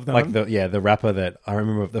out of all of them. Like the rapper that I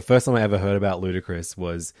remember, the first time I ever heard about Ludacris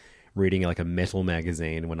was reading like a metal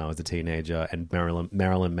magazine when I was a teenager, and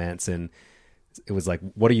Marilyn Manson, it was like,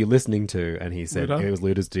 what are you listening to? And he said Luda? It was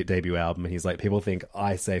Luda's debut album, and he's like, people think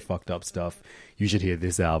I say fucked up stuff, you should hear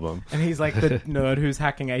this album. And he's like the nerd who's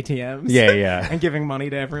hacking ATMs. Yeah. And giving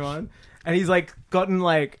money to everyone. And he's like gotten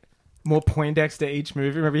like more Poindexter each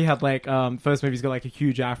movie. Remember he had like first movie he's got like a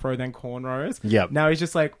huge afro, then cornrows. Yep. Now he's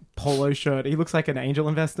just like polo shirt. He looks like an angel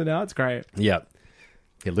investor now. It's great. Yep.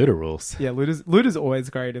 Yeah, Luda rules. Yeah, Luda's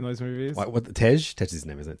always great in those movies. What Tej? Tej's his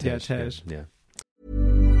name, isn't it? Tej. Yeah, Tej. Yeah.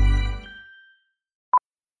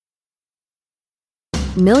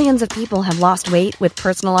 Millions of people have lost weight with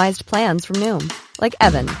personalized plans from Noom. Like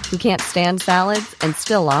Evan, who can't stand salads and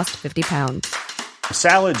still lost 50 pounds.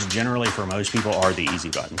 Salads generally for most people are the easy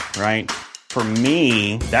button, right? For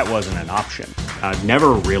me, that wasn't an option. I never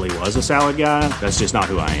really was a salad guy. That's just not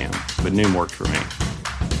who I am. But Noom worked for me.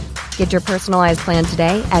 Get your personalized plan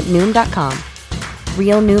today at Noom.com.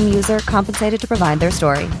 Real Noom user compensated to provide their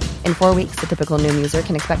story. In 4 weeks, the typical Noom user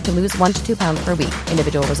can expect to lose 1 to 2 pounds per week.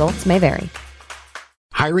 Individual results may vary.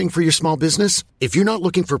 Hiring for your small business? If you're not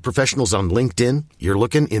looking for professionals on LinkedIn, you're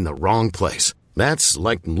looking in the wrong place. That's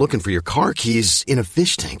like looking for your car keys in a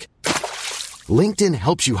fish tank. LinkedIn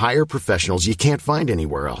helps you hire professionals you can't find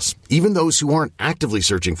anywhere else, even those who aren't actively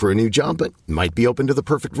searching for a new job but might be open to the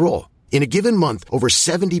perfect role. In a given month, over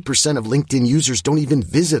 70% of LinkedIn users don't even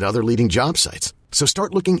visit other leading job sites. So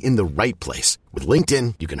start looking in the right place. With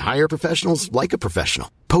LinkedIn, you can hire professionals like a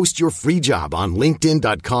professional. Post your free job on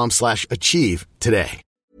linkedin.com/achieve today.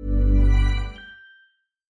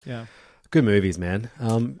 Yeah. Good movies, man.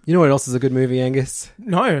 You know what else is a good movie, Angus?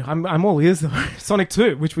 No, I'm all ears though. Sonic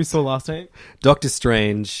 2, which we saw last night. Doctor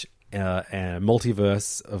Strange and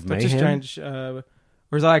Multiverse of Mayhem. Doctor Strange, or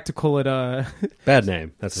as I like to call it, bad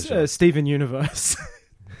name. That's for sure. Steven Universe.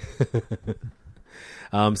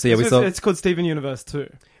 So yeah, it's called Steven Universe 2.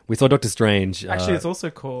 We saw Doctor Strange. Actually, it's also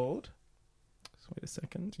called. Wait a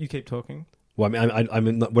second. You keep talking. Well, I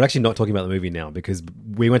mean, we're actually not talking about the movie now because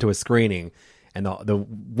we went to a screening, and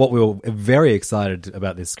what we were very excited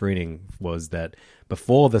about this screening was that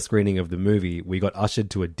before the screening of the movie, we got ushered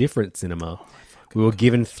to a different cinema. We were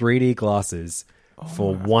given 3D glasses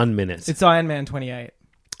for 1 minute. It's Iron Man 28.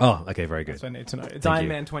 Oh, okay, very good. That's what I need to know. It's Thank Iron you.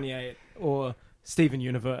 Man 28 or Steven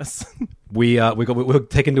Universe. We were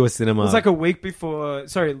taken to a cinema. It was like a week before.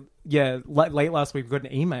 Sorry, yeah, late last week we got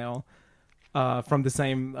an email from the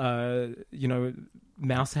same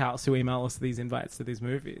Mouse House who email us these invites to these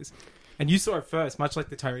movies. And you saw it first, much like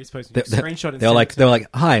the Tyrese post. Screenshot and they were like,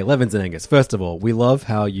 "Hi, Levins and Angus. First of all, we love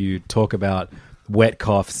how you talk about wet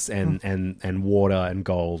coughs and water and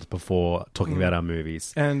gold before talking about our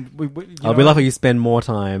movies. And we we love how you spend more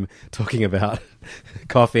time talking about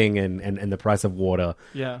coughing and the price of water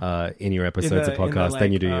in your episodes of podcasts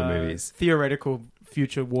than you do your movies. Theoretical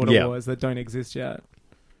future water wars that don't exist yet.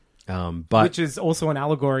 Which is also an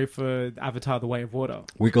allegory for Avatar: The Way of Water.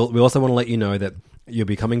 We also want to let you know that you'll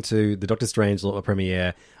be coming to the Doctor Strange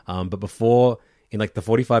premiere, but before, in like the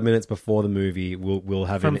 45 minutes before the movie, we'll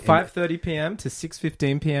have from 5:30 p.m. to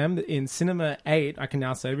 6:15 p.m. in Cinema 8. I can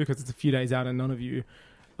now say because it's a few days out and none of you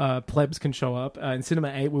plebs can show up. In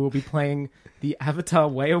Cinema 8, we will be playing the Avatar: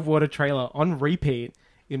 Way of Water trailer on repeat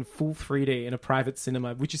in full 3D in a private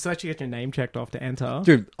cinema, which is actually get your name checked off to enter.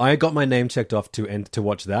 Dude, I got my name checked off to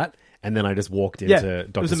watch that, and then I just walked into Doctor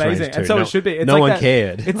Strange. It was amazing, and so it should be. It's no like one that,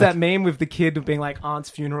 cared. It's that meme with the kid being like aunt's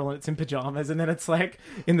funeral, and it's in pajamas, and then it's like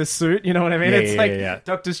in the suit. You know what I mean?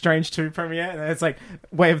 Doctor Strange 2 premiere, and then it's like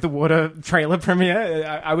Way of the Water trailer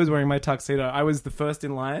premiere. I was wearing my tuxedo. I was the first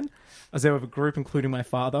in line. I was there with a group, including my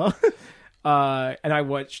father. And I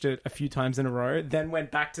watched it a few times in a row, then went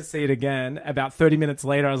back to see it again. About 30 minutes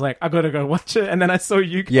later, I was like, I gotta go watch it. And then I saw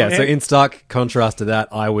you come in. So in stark contrast to that,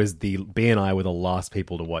 I was B and I were the last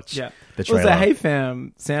people to watch the trailer. It was a Hey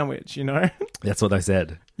Fam sandwich, you know? That's what they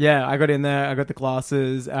said. Yeah, I got in there, I got the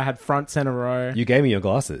glasses, I had front center row. You gave me your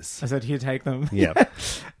glasses. I said, here, take them. Yeah.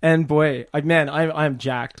 And boy, I'm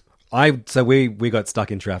jacked. So we got stuck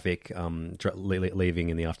in traffic, leaving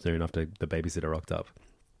in the afternoon after the babysitter rocked up.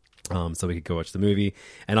 So we could go watch the movie.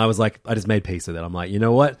 And I was like, I just made peace with it. I'm like, you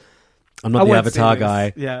know what? I'm not the Avatar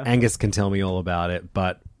guy. Yeah. Angus can tell me all about it,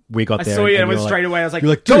 but we got there. I saw you and went straight away. I was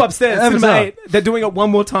like, go upstairs. Cinema. They're doing it one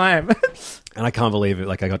more time. And I can't believe it.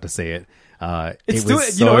 Like, I got to see it. It's still,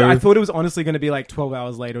 you know what? I thought it was honestly going to be like 12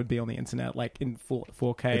 hours later, it would be on the internet, like in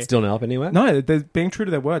 4K. It's still not up anywhere? No, they're being true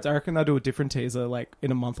to their words. I reckon they'll do a different teaser like in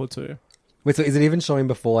a month or two. Wait, so is it even showing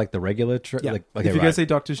before like the regular? Yeah. If you go see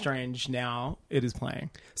Doctor Strange now, it is playing.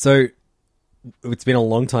 So it's been a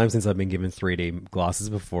long time since I've been given 3D glasses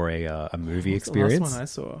before a movie experience. The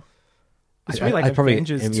last one I saw. It's really like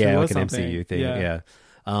Avengers 2 or like an something. MCU thing. Yeah.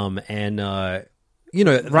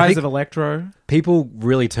 Rise of Electro. People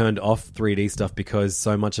really turned off 3D stuff because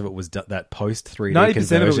so much of it was that post 3D 90%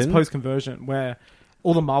 conversion. of it was post conversion, where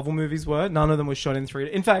all the Marvel movies were. None of them was shot in 3D.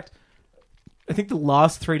 In fact, I think the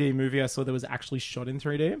last 3D movie I saw that was actually shot in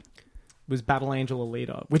 3D was Battle Angel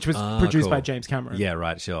Alita, which was produced by James Cameron. Yeah,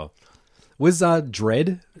 right, sure. Was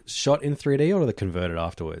Dredd shot in 3D or were they converted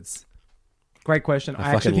afterwards? Great question.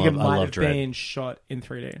 I actually think it might have been shot in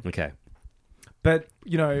 3D. Okay. But,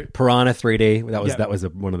 you know... Piranha 3D, that was Yeah.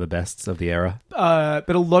 one of the bests of the era. But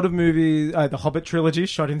a lot of movies, the Hobbit trilogy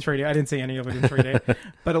shot in 3D. I didn't see any of it in 3D.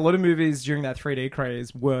 But a lot of movies during that 3D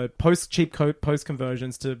craze were post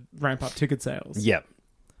conversions to ramp up ticket sales. Yep.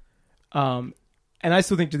 And I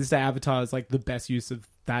still think to this day Avatar is like the best use of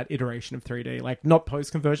that iteration of 3D. Like not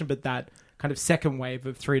post conversion, but that kind of second wave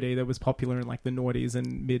of 3D that was popular in like the noughties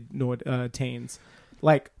and mid teens.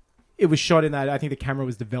 Like it was shot in that. I think the camera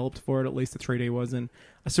was developed for it. At least the 3D was. And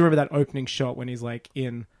I still remember that opening shot when he's like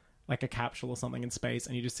in like a capsule or something in space,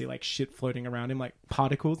 and you just see like shit floating around him, like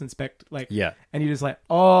particles, and Yeah. and you just like,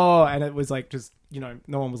 oh, and it was like just, you know,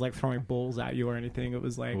 no one was like throwing balls at you or anything. It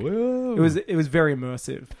was like Whoa. it was very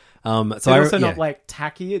immersive. So So also yeah. not like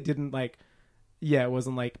tacky. It didn't like, yeah, it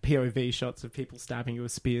wasn't like POV shots of people stabbing you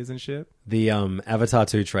with spears and shit. The Avatar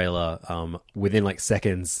 2 trailer, within like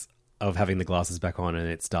seconds of having the glasses back on and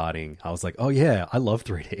it starting, I was like, oh yeah, I love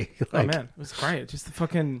 3D. Oh Like, man, it was great. Just the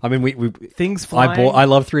fucking I mean, we things flying. I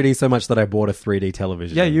love 3D so much that I bought a 3D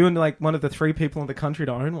television. Yeah, you and like one of the 3 people in the country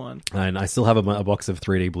to own one. And I still have a box of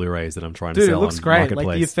 3D Blu-rays that I'm trying to Dude, sell it looks on great. Marketplace.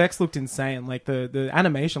 Like the effects looked insane. Like the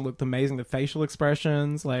animation looked amazing. The facial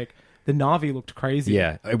expressions, like the Na'vi looked crazy.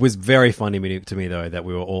 Yeah, it was very funny to me though that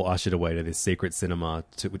we were all ushered away to this secret cinema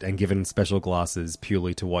and given special glasses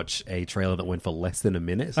purely to watch a trailer that went for less than a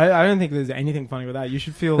minute. I don't think there's anything funny with that. You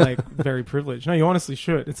should feel like very privileged. No, you honestly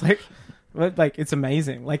should. It's like it's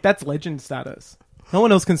amazing. Like that's legend status. No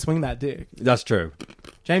one else can swing that dick. That's true.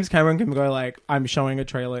 James Cameron can go like, I'm showing a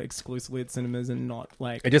trailer exclusively at cinemas and not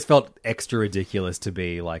like... It just felt extra ridiculous to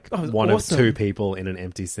be like Oh, it was one awesome. of 2 people in an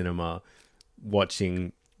empty cinema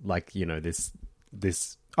watching like, you know, this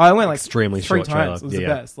I went like extremely 3 short trailer. times. It was the Yeah.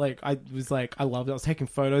 best. Like I was like, I loved it. I was taking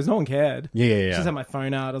photos. No one cared. Yeah. Just had my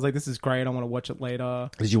phone out. I was like, this is great. I want to watch it later.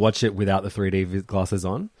 Did you watch it without the 3D glasses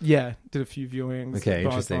on? Yeah, did a few viewings. Okay, but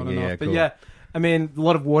interesting. not Yeah, enough. But cool. yeah, I mean, a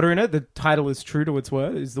lot of water in it. The title is true to its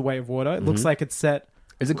word. Is The Way of Water. It Mm-hmm. looks like it's set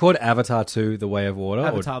Is it called Avatar 2: The Way of Water?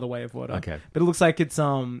 Avatar: The Way of Water. Okay. But it looks like it's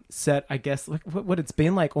set. I guess like what it's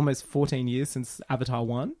been like almost 14 years since Avatar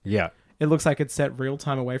 1. Yeah. It looks like it's set real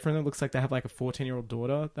time away from them. It looks like they have like a 14-year-old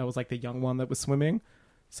daughter. That was like the young one that was swimming.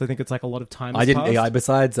 So I think it's like a lot of time. I didn't. Passed. Yeah,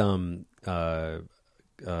 besides, what's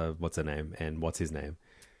her name and what's his name?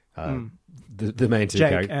 The main 2 Jake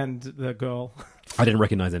characters. and the girl. I didn't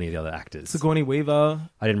recognize any of the other actors. Sigourney Weaver.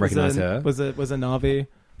 I didn't recognize her. Was a Na'vi.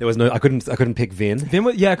 There was no. I couldn't pick Vin. Vin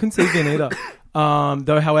was, yeah, I couldn't see Vin either.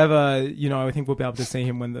 Though, however, you know, I think we'll be able to see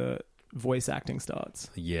him when the voice acting starts.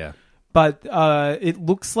 Yeah. But it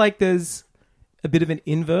looks like there's a bit of an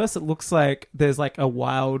inverse. It looks like there's like a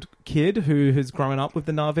wild kid who has grown up with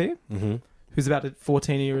the Na'vi, who's about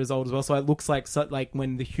 14 years old as well. So it looks like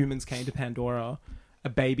when the humans came to Pandora, a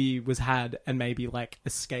baby was had and maybe like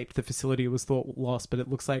escaped the facility. It was thought lost, but it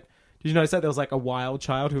looks like... Did you notice that there was like a wild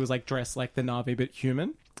child who was like dressed like the Na'vi but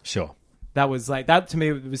human? Sure. That was like... That to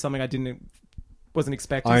me was something I wasn't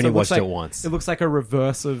expecting. I only So looks watched it like- once. It looks like a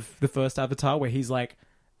reverse of the first Avatar where he's like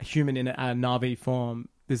a human in a Na'vi form.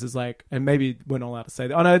 This is like... And maybe we're not allowed to say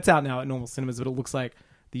that. Oh no, it's out now at normal cinemas, but it looks like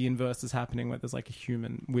the inverse is happening where there's like a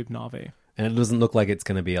human with Na'vi. And it doesn't look like it's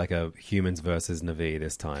going to be like a humans versus Na'vi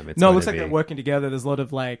this time. It's No, it going looks to like be- they're working together. There's a lot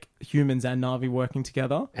of like humans and Na'vi working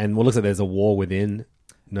together. And what looks like there's a war within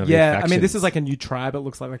Na'vi Yeah, factions. I mean, this is like a new tribe. It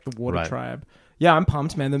looks like the Water Right. Tribe. Yeah, I'm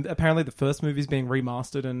pumped, man. Apparently, the first movie's being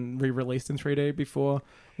remastered and re-released in 3D before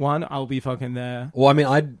 1. I'll be fucking there. Well, I mean,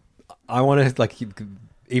 I want to like,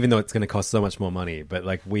 even though it's going to cost so much more money, but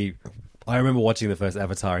like I remember watching the first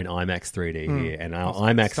Avatar in IMAX 3D here, and our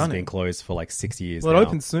IMAX has stunning. been closed for like 6 years Well, now. it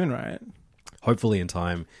opens soon, right? Hopefully in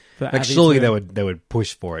time. For Like, Avi surely to- they would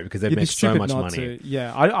push for it because they've You'd be made so stupid much not money. to.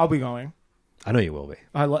 Yeah, I'll be going. I know you will be.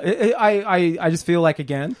 I just feel like,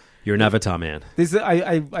 again, You're an Avatar man. this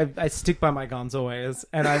I stick by my guns always,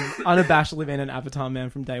 and I've unabashedly been an Avatar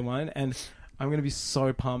man from day one, and I'm gonna be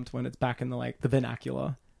so pumped when it's back in the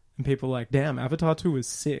vernacular, and people are like, damn, Avatar 2 is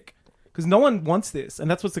sick, because no one wants this, and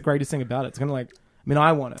that's what's the greatest thing about it. It's gonna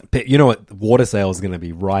I want it. But you know what? Water sales is going to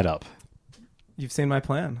be right up. You've seen my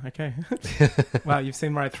plan, okay? Wow, you've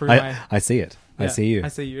seen right through my. I see it. I Yeah, see you. I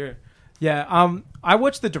see you. Yeah. I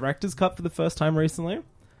watched the director's cut for the first time recently.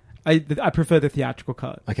 I prefer the theatrical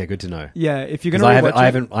cut. Okay, good to know. Yeah, if you're 'Cause gonna I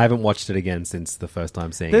rewatch it, haven't watched it again since the first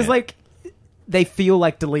time seeing there's it. they feel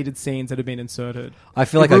like deleted scenes that have been inserted. I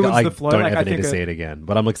feel It like ruins I the flow. don't Like, ever I need to think see it again,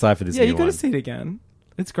 but I'm excited for this Yeah, new you got one. to see it again.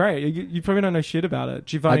 It's great. You probably don't know shit about it.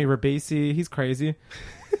 Giovanni Ribisi, he's crazy.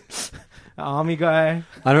 Army guy.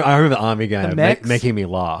 I remember the army guy The mechs. making me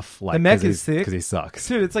laugh. Like, The mech 'cause is sick. because he sucks.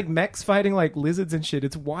 Dude, it's like mechs fighting like lizards and shit.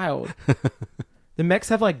 It's wild. The mechs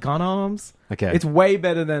have like gun arms. Okay. It's way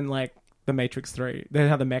better than like the Matrix 3. Then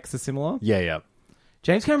how the mechs are similar. Yeah.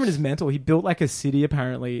 James Cameron is mental. He built like a city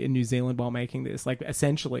apparently in New Zealand while making this, like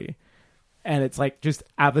essentially, and it's like just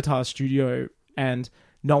Avatar Studio, and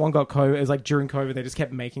no one got COVID. It was like during COVID, they just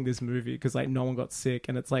kept making this movie because like no one got sick,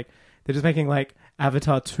 and it's like they're just making like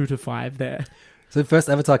Avatar 2 to 5 there. So the first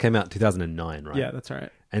Avatar came out in 2009, right? Yeah, that's right.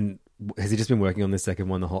 And has he just been working on this second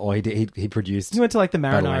one the whole? Oh, he produced. He went to like the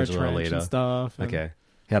Battle Marinara Angel Trench Alita. and stuff. And, Okay,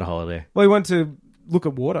 he had a holiday. well, he went to look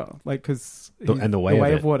at water, like because And the way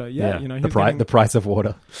of water. Yeah, you know, he the was price getting- the price of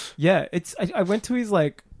water. Yeah, it's. I went to his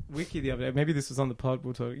like wiki the other day. Maybe this was on the pod.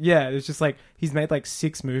 We'll talk. Yeah, it's just like he's made like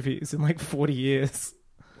 6 movies in like 40 years.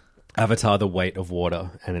 Avatar: The Weight of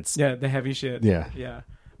Water, and it's Yeah, the heavy shit. Yeah. Yeah.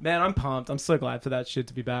 Man, I'm pumped. I'm so glad for that shit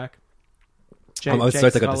to be back. I was so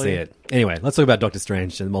Jake I got to Sully. see it. Anyway, let's talk about Doctor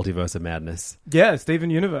Strange and Multiverse of Madness. Yeah, Steven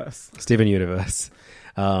Universe. Steven Universe.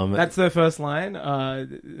 That's the first line of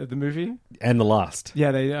the movie. And the last.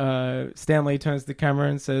 Yeah, Stan Lee turns to the camera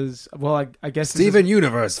and says, "Well, I guess Steven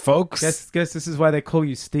Universe, folks. Guess this is why they call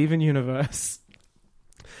you Steven Universe."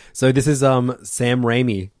 So this is Sam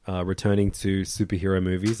Raimi returning to superhero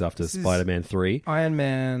movies after This is Spider-Man 3. Iron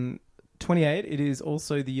Man 28. It is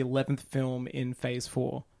also the 11th film in Phase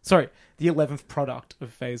 4. Sorry, the 11th product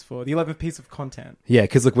of Phase 4. The 11th piece of content. Yeah,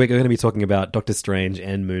 because look, we're going to be talking about Doctor Strange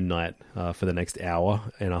and Moon Knight for the next hour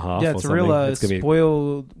and a half. Yeah, or it's a something. real It's gonna be-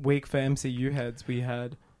 spoiled week for MCU heads. We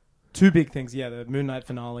had 2 big things. Yeah, the Moon Knight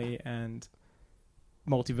finale and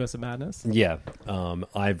Multiverse of Madness. Yeah,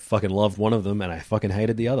 I fucking loved one of them and I fucking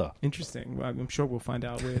hated the other. Interesting. Well, I'm sure we'll find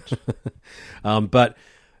out which. But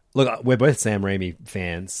look, we're both Sam Raimi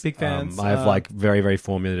fans. Big fans. I have like very, very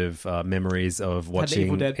formative memories of the watching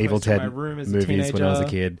Evil Dead Evil poster in Dead my room as a movies when I was a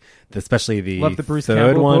teenager. kid, especially the Love the Bruce third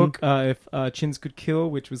Campbell one. book, If Chins Could Kill,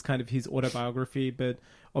 which was kind of his autobiography, but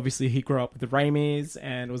obviously he grew up with the Raimis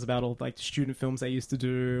and it was about all like the student films they used to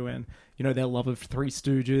do and, you know, their love of Three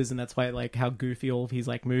Stooges, and that's why like how goofy all of his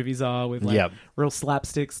like movies are with like Yep. real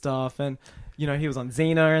slapstick stuff. And, you know, he was on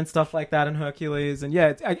Xena and stuff like that and Hercules. And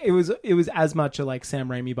yeah, it was as much a like Sam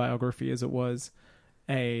Raimi biography as it was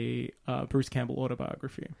a Bruce Campbell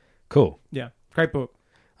autobiography. Cool. Yeah, great book.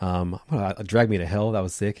 Drag Me to Hell. That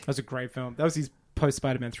was sick. That was a great film. That was his post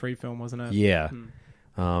Spider-Man 3 film, wasn't it? Yeah.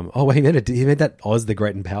 Oh, wait, he made that Oz the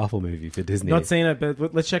Great and Powerful movie for Disney. Not seen it,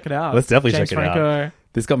 but let's check it out. Let's definitely James check it Franco. out.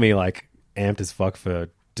 This got me like amped as fuck for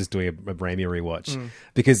just doing a Raimi rewatch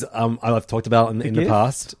because I've talked about in the Gift?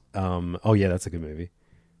 past. Oh yeah, that's a good movie.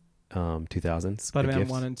 2000s Spider-Man The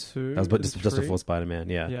Gift. 1 and 2. That was just 3. before Spider-Man.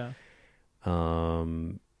 Yeah. Yeah.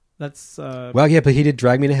 That's Well, yeah, but he did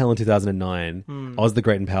Drag Me to Hell in 2009, Oz the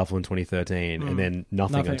Great and Powerful in 2013, and then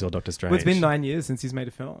nothing until Doctor Strange. Well, it's been 9 years since he's made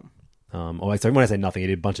a film. So when I say nothing, he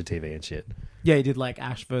did a bunch of TV and shit, Yeah, he did like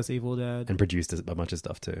Ash vs. Evil Dead. and produced a bunch of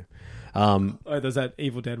stuff too. There's that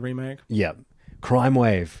Evil Dead remake. Yeah, Crime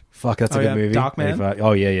Wave. Fuck, that's a Oh, good yeah, movie. Darkman?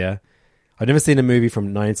 Oh yeah. I've never seen a movie from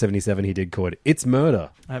 1977 he did called It's Murder.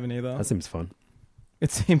 I haven't either. That seems fun. It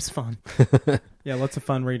seems fun. Yeah, lots of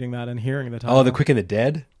fun reading that and hearing the title. Oh, The Quick and the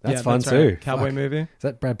Dead. That's Yeah, fun that's too. right. Cowboy Fuck. movie. Is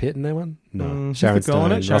that Brad Pitt in that one? No. Who's Sharon the girl in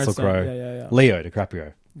Stone, it? Sharon Russell Stone. Crowe. Yeah. Leo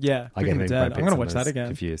DiCaprio. Yeah, I Quick get and the Brad Dead. I'm Pitt's gonna in watch that those again.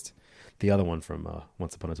 Confused. The other one from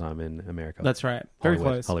Once Upon a Time in America. That's right. Very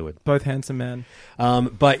Hollywood, close. Hollywood. Both handsome men.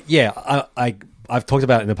 But yeah, I've talked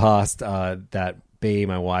about in the past that B,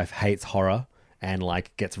 my wife, hates horror and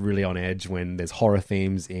like gets really on edge when there's horror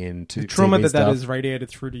themes in The trauma TV that stuff. is radiated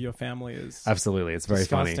through to your family is Absolutely, it's very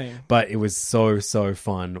disgusting. funny. But it was so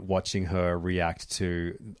fun watching her react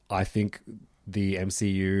to, I think, the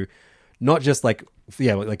MCU, not just like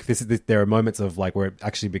there are moments of like where it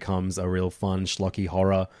actually becomes a real fun schlocky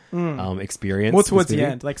horror experience. more towards this the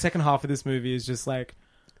movie. end. Like second half of this movie is just like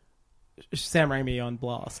Sam Raimi on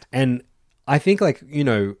blast. And I think, like, you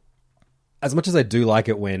know, as much as I do like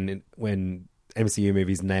it when MCU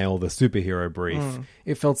movies nail the superhero brief,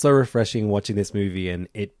 it felt so refreshing watching this movie and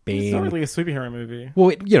it being... It's not really a superhero movie. Well,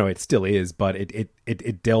 it still is, but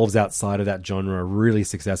it delves outside of that genre really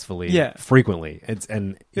successfully, Yeah. frequently. It's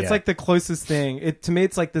like the closest thing. To me,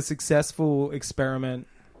 it's like the successful experiment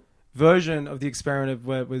version of the experiment of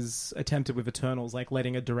what was attempted with Eternals, like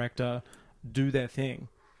letting a director do their thing.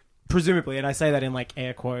 Presumably, and I say that in like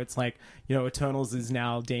air quotes, like, you know, Eternals is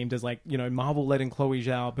now deemed as like, you know, Marvel letting Chloe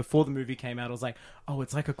Zhao, before the movie came out, it was like, oh,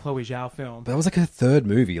 it's like a Chloe Zhao film. That was like her third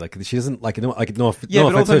movie. Like, she doesn't like no Yeah, no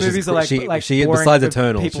but all offense to the her, movies are like she boring besides with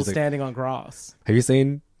Eternals, people she's like, standing on grass. have you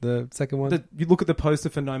seen the second one? You look at the poster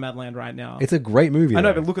for Nomadland right now. It's a great movie. I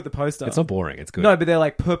know, though. but look at the poster. It's not boring. It's good. No, but they're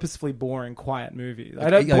like purposefully boring, quiet movies. Yeah,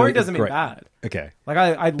 Boring it's doesn't mean great. bad. Okay. Like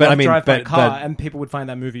I'd But love I mean, drive my but- car but- and people would find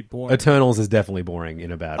that movie boring. Eternals is definitely boring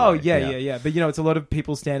in a bad Oh way. yeah. But you know, it's a lot of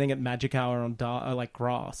people standing at magic hour on like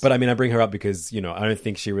grass. But I mean, I bring her up because, you know, I don't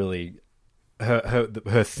think she really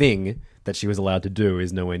her thing that she was allowed to do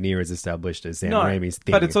is nowhere near as established as Sam Raimi's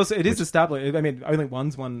thing. But it is established. I mean, only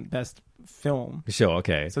one's won best film. Sure,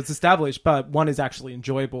 okay. So it's established, but one is actually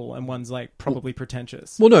enjoyable and one's like probably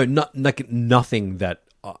pretentious. Well, no, nothing that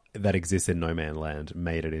exists in No Man Land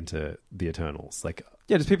made it into the Eternals. Like,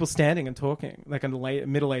 yeah, just people standing and talking, like a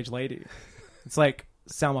middle-aged lady. It's like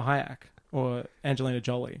Salma Hayek or Angelina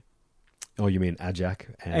Jolie. Oh, you mean Ajak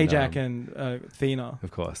and Athena?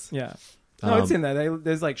 Of course. Yeah. No, it's in there.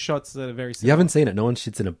 There's like shots that are very similar. You haven't seen it? No one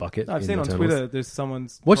shits in a bucket. No, I've seen on Eternals. Twitter. There's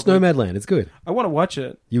someone's Watch Nomadland. It's good. I want to watch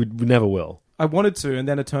it. You never will. I wanted to, and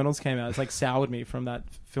then Eternals came out. It's like soured me from that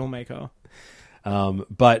filmmaker.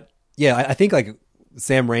 But yeah, I think like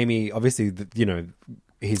Sam Raimi, obviously, But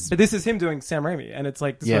this is him doing Sam Raimi, and it's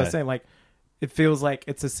like this is what I was saying. Like, it feels like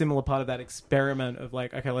it's a similar part of that experiment of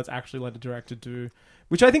like, okay, let's actually let a director do,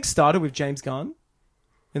 which I think started with James Gunn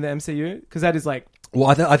in the MCU, because that is like. Well,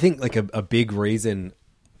 I think like a big reason,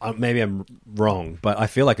 maybe I'm wrong, but I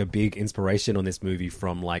feel like a big inspiration on this movie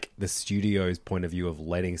from like the studio's point of view of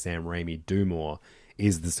letting Sam Raimi do more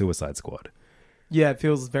is the Suicide Squad. Yeah, it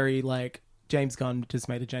feels very like James Gunn just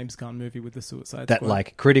made a James Gunn movie with the Suicide Squad. That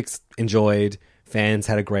like critics enjoyed, fans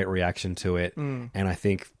had a great reaction to it, and I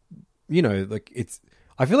think, like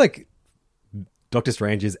I feel like Doctor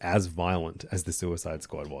Strange is as violent as the Suicide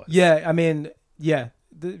Squad was. Yeah, I mean, yeah.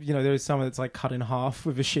 There's some that's like cut in half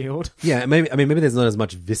with a shield. Yeah, maybe there's not as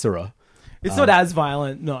much viscera. It's not as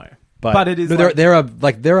violent, no. But it is. No,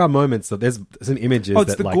 like, there are moments that there's some images.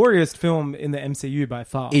 It's that the goriest film in the MCU by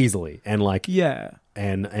far, easily, and like yeah,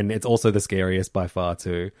 and it's also the scariest by far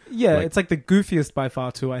too. Yeah, it's like the goofiest by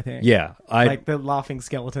far too. I think. Yeah, like the laughing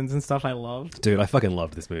skeletons and stuff. I loved. Dude, I fucking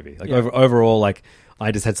loved this movie. Like overall, like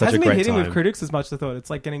I just had such a great time. Hasn't been hitting with critics as much as I thought. It's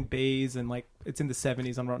like getting Bs and like it's in the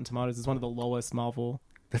 70s on Rotten Tomatoes. It's one of the lowest Marvel.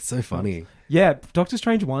 That's so funny. Yeah, Doctor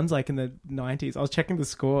Strange 1's like in the 90s. I was checking the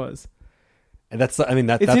scores. And that's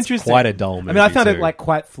quite a dull movie. I mean, I found it like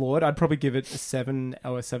quite flawed. I'd probably give it a 7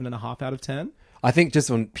 or a 7.5 out of 10. I think just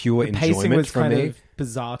on pure the pacing enjoyment was from kind me. of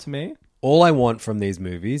bizarre to me. All I want from these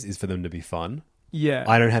movies is for them to be fun. Yeah.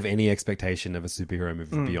 I don't have any expectation of a superhero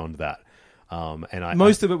movie beyond that.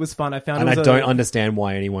 Most of it was fun. I found, and I don't understand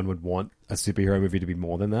why anyone would want a superhero movie to be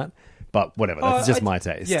more than that. But whatever, that's just my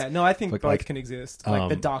taste. Yeah, no, I think both like, can exist. Like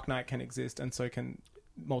The Dark Knight can exist, and so can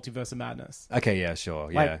Multiverse of Madness. Okay, yeah,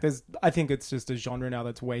 sure, yeah. Like, I think it's just a genre now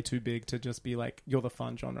that's way too big to just be like you're the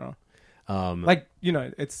fun genre.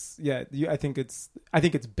 It's I think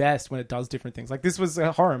it's best when it does different things. Like this was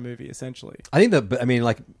a horror movie essentially. I think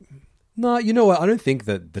no, you know what? I don't think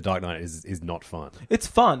that The Dark Knight is not fun. It's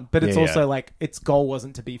fun, but it's also like its goal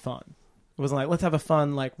wasn't to be fun. It wasn't like let's have a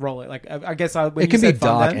fun like roll it. Like I guess when it can be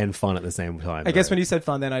dark then, and fun at the same time. I guess when you said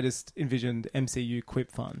fun, then I just envisioned MCU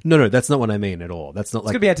quip fun. No, that's not what I mean at all. That's not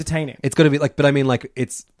like it's gonna be entertaining. It's gonna be like, but I mean like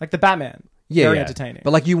it's like the Batman. Very entertaining.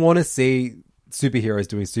 But like you want to see superheroes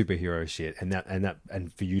doing superhero shit,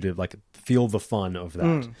 and for you to like feel the fun of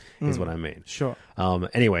that is what I mean. Sure.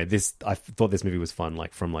 Anyway, I thought this movie was fun,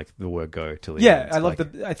 like from like the word go till the end.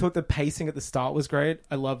 I thought the pacing at the start was great.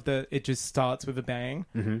 I love that it just starts with a bang.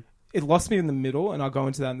 Mm-hmm. It lost me in the middle, and I'll go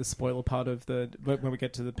into that in the spoiler part of when we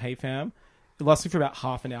get to the pay fam. It lost me for about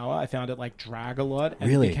half an hour. I found it like drag a lot, and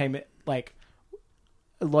really? It became like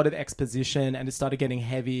a lot of exposition, and it started getting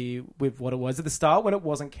heavy with what it was at the start when it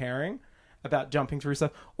wasn't caring about jumping through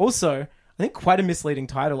stuff. Also, I think quite a misleading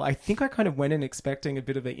title. I think I kind of went in expecting a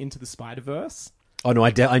bit of a Into the Spider-Verse. Oh no,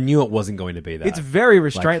 I knew it wasn't going to be that. It's very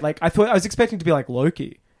restrained. Like I was expecting to be like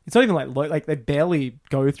Loki. It's not even like they barely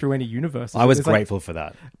go through any universes. I was grateful for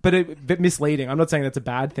that. But misleading. I'm not saying that's a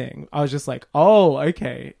bad thing. I was just like, oh,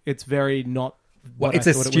 okay. It's very not what it's I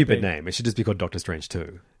a thought stupid it would be. name. It should just be called Doctor Strange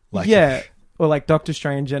 2. Like, yeah. Or like Doctor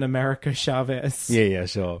Strange and America Chavez. Yeah,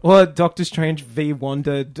 sure. Or Doctor Strange v.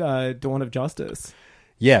 Wanda Dawn of Justice.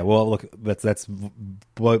 Yeah, well, look, that's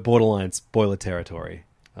borderline spoiler territory.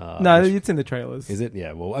 No, it's in the trailers. Is it?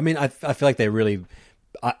 Yeah, well, I mean, I feel like they really...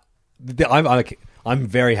 I'm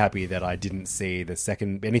very happy that I didn't see the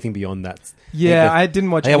second anything beyond that. Yeah, I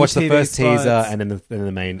didn't watch. I watched the first spots. teaser and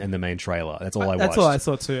then the main trailer. That's all I watched. That's all I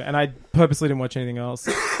saw too, and I purposely didn't watch anything else.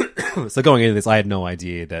 So going into this, I had no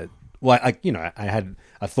idea that. Well,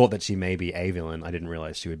 I thought that she may be a villain. I didn't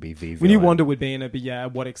realize she would be the villain. We knew Wanda would be in it, but yeah,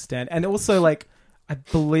 at what extent? And also, like, I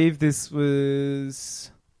believe this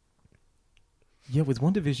was. Yeah, was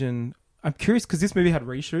WandaVision. I'm curious because this movie had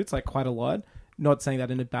reshoots like quite a lot. Not saying that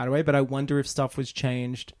in a bad way, but I wonder if stuff was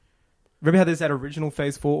changed. Remember how there's that original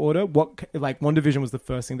Phase 4 order? WandaVision was the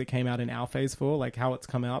first thing that came out in our Phase 4, like how it's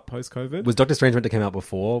come out post-COVID. Was Doctor Strange meant to come out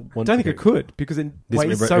before? I don't think it could, because it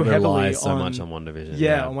weighs so heavily so much on WandaVision.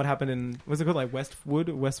 Yeah, on what happened in, what's it called, like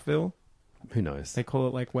Westville? Who knows? They call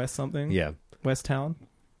it like West something. Yeah. West Town,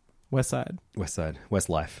 West Side, West Side, West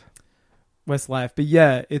Life. West Life. But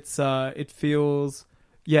yeah, it's it feels.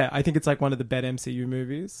 Yeah, I think it's like one of the better MCU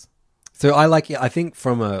movies. So I think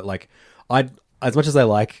from a like, as much as I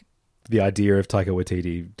like the idea of Taika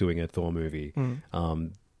Waititi doing a Thor movie,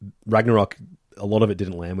 Ragnarok, a lot of it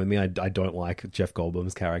didn't land with me. I don't like Jeff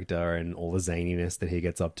Goldblum's character and all the zaniness that he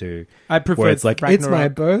gets up to. I prefer it's like Ragnarok. It's my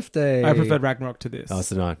birthday. I preferred Ragnarok to this. Oh,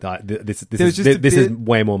 so no, this There's is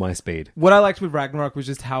way more my speed. What I liked with Ragnarok was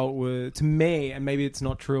just how it was, to me, and maybe it's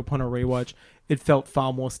not true upon a rewatch, it felt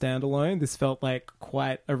far more standalone. This felt like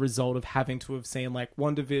quite a result of having to have seen like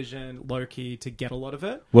WandaVision, Loki to get a lot of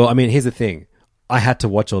it. Well, I mean, here's the thing. I had to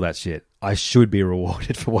watch all that shit. I should be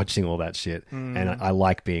rewarded for watching all that shit. And I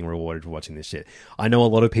like being rewarded for watching this shit. I know a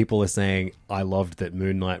lot of people are saying I loved that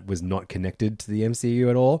Moon Knight was not connected to the MCU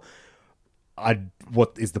at all.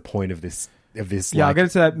 What is the point of this? Yeah, I'll get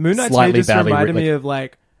into that. Moon Knight to me just reminded me of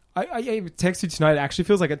like, I texted you tonight. It actually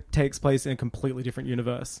feels like it takes place in a completely different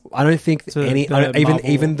universe. I don't think Marvel.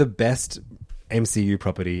 even the best MCU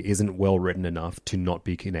property isn't well written enough to not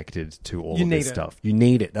be connected to all of this stuff. You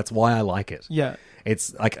need it. That's why I like it. Yeah.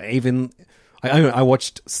 It's like I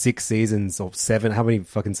watched 6 seasons or 7. How many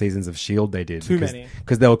fucking seasons of S.H.I.E.L.D. they did? Too many.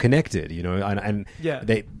 Because they were connected, you know, and yeah.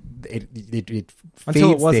 It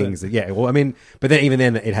Until it feeds wasn't. things. Yeah, well, I mean, but then even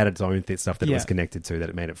then it had its own stuff that it Yeah. was connected to that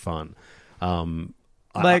it made it fun.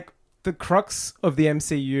 Like the crux of the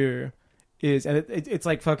MCU is, and it's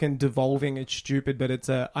like fucking devolving. It's stupid, but it's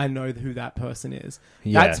I know who that person is.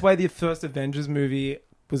 Yeah. That's why the first Avengers movie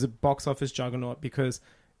was a box office juggernaut, because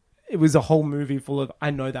it was a whole movie full of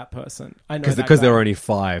I know that person. I know that because guy. there were only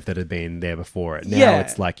 5 that had been there before it. Now Yeah.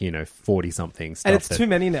 it's like 40 something stuff. And it's too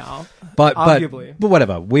many now. But arguably. but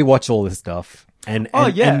whatever. We watch all this stuff, and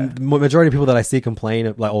the majority of people that I see complain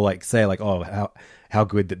or say oh how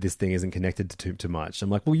good that this thing isn't connected to too much. I'm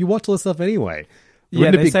like, well, you watch all this stuff anyway. Yeah,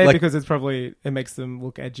 Wouldn't it they be, say like, because it makes them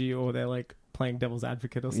look edgy, or they're like playing devil's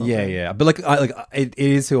advocate or something. Yeah. But it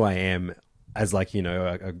is who I am as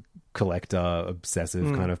a collector,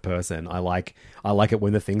 obsessive kind of person. I like it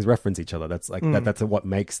when the things reference each other. That's that's what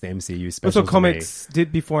makes the MCU special. That's what to comics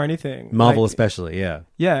did before anything. Marvel, like, especially, yeah.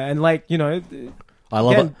 Yeah, and like I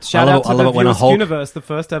love again, it. Shout out to the when a Viewers Hulk. universe, the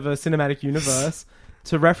first ever cinematic universe,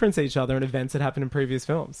 to reference each other in events that happened in previous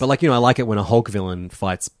films. But I like it when a Hulk villain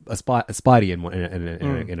fights a Spidey in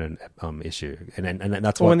an issue, and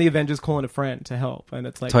that's or what. when the Avengers call in a friend to help, and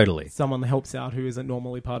it's like Totally. someone that helps out who isn't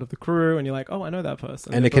normally part of the crew, and you're like, oh, I know that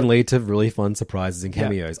person, and it can lead to really fun surprises and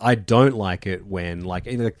cameos. I don't like it when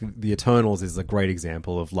the Eternals is a great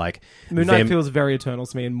example of Moon Knight feels very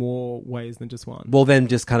Eternals to me in more ways than just one. Well, then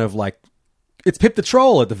just kind of it's Pip the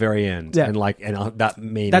Troll at the very end, Yeah. and that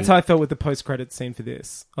meaning That's how I felt with the post-credits scene for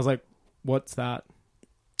this. I was like, what's that?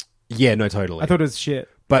 Yeah, no, totally. I thought it was shit,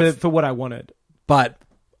 But- for what I wanted. But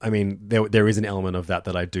I mean, there is an element of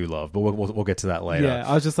that I do love, but we'll get to that later. Yeah,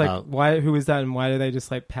 I was just like, why? Who is that? And why are they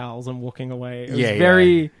just like pals and walking away? It was Yeah,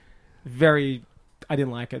 very, very. I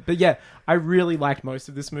didn't like it, but yeah, I really liked most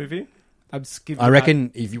of this movie. I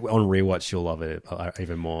reckon if you on rewatch, you'll love it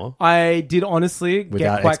even more. I did honestly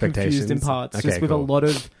Without get quite expectations? confused in parts, Okay, just with cool. a lot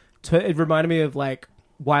of. It reminded me of like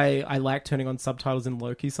why I like turning on subtitles in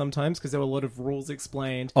Loki sometimes, because there were a lot of rules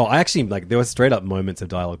explained. Oh, I actually there were straight up moments of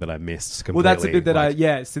dialogue that I missed completely. Well, that's a bit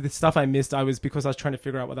that so the stuff I missed, because I was trying to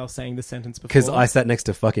figure out what they were saying the sentence before. because I sat next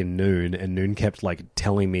to fucking Noon, and Noon kept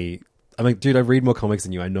telling me. I'm like, dude, I read more comics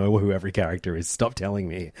than you. I know who every character is. Stop telling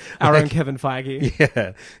me. our own Kevin Feige.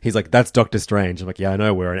 Yeah. He's like, that's Doctor Strange. I'm like, yeah, I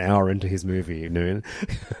know. We're an hour into his movie, Noon.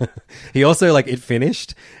 He also, it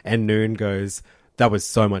finished, and Noon goes, that was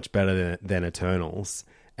so much better than Eternals.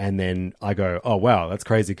 And then I go, oh, wow, that's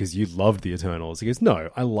crazy because you loved the Eternals. He goes, no,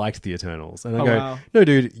 I liked the Eternals. And I go, wow. no,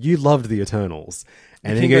 dude, you loved the Eternals.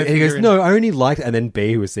 And then he Kingo goes, figurine. no, I only liked... And then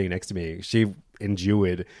B, who was sitting next to me, she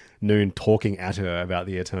endured Noon talking at her about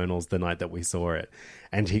the Eternals the night that we saw it.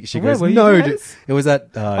 And she Where goes, were you no, guys? it was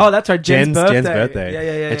at That's right, Jen's birthday.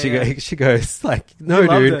 Yeah, and yeah. she goes no, You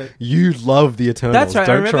loved dude, it. you love the Eternals. That's right.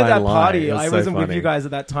 Don't I remember try that and lie. party. It was I so wasn't with funny. you guys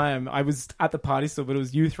at that time. I was at the party still, but it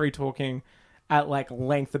was you three talking at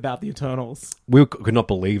length about the Eternals. We could not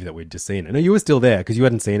believe that we'd just seen it. No, you were still there because you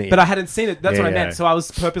hadn't seen it yet. But I hadn't seen it. That's Yeah, what I yeah. mean. So I was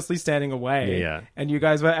purposely standing away. Yeah. And you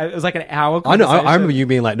guys were... It was like an hour I know. conversation. I remember you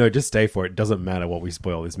being like, no, just stay for it. Doesn't matter what we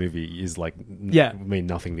spoil. This movie is Yeah. mean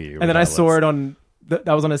nothing to you. And then I saw regardless. it on...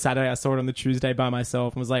 That was on a Saturday. I saw it on the Tuesday by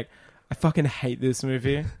myself and was like, I fucking hate this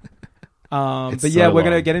movie. But It's yeah, so we're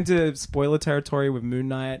going to long. get into spoiler territory with Moon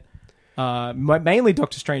Knight. Mainly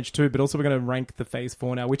Doctor Strange too, but also we're going to rank the Phase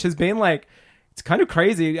 4 now, which has been it's kind of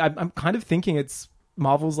crazy. I'm kind of thinking it's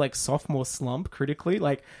Marvel's sophomore slump critically.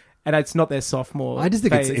 and it's not their sophomore. I just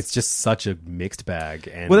think phase. it's just such a mixed bag.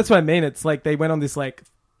 And Well, that's what I mean. It's like they went on this like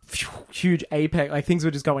huge apex, like things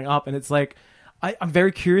were just going up, and it's like I'm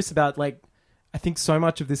very curious about like I think so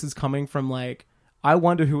much of this is coming from like I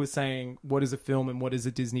wonder who was saying what is a film and what is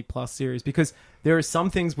a Disney Plus series, because there are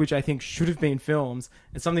some things which I think should have been films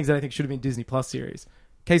and some things that I think should have been Disney Plus series.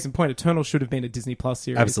 Case in point, Eternal should have been a Disney Plus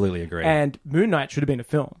series. Absolutely agree. And Moon Knight should have been a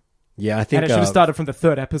film. Yeah, I think And it should have started from the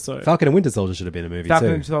third episode. Falcon and Winter Soldier should have been a movie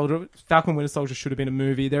Falcon too. and Winter Soldier should have been a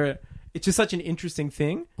movie. It's just such an interesting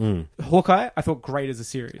thing. Hawkeye, I thought great as a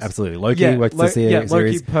series. Absolutely. Loki worked as a series.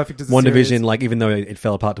 Loki, perfect as a WandaVision, series. like even though it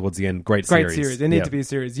fell apart towards the end, great Great series. series. It needed to be a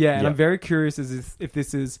series. Yeah, and Yeah. I'm very curious as if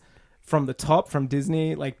this is from the top, from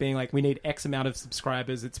Disney, like being like, we need X amount of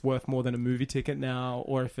subscribers, it's worth more than a movie ticket now,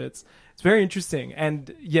 or if it's very interesting.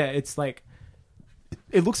 And yeah, it's like,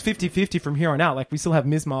 it looks 50-50 from here on out. Like we still have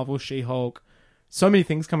Ms. Marvel, She-Hulk, so many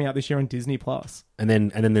things coming out this year on Disney Plus. And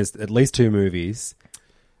then there's at least 2 movies.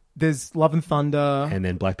 There's Love and Thunder. And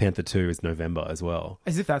then Black Panther 2 is November as well.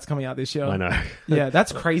 As if that's coming out this year. I know. Yeah,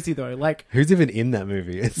 that's crazy though. Like, who's even in that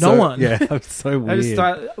movie? It's no one. Yeah, it's so weird.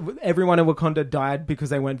 Everyone in Wakanda died because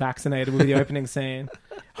they weren't vaccinated with the opening scene.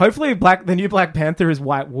 Hopefully, the new Black Panther is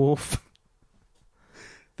White Wolf.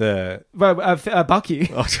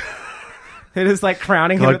 Bucky. It is like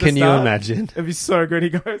crowning him God, at the can you start. imagine? It'd be so good. He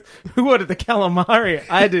goes, "Who ordered the calamari?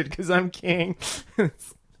 I did because I'm king."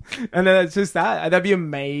 And then it's just that. That'd be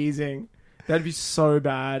amazing. That'd be so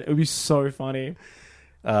bad. It would be so funny.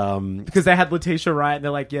 Because they had Letitia Wright, and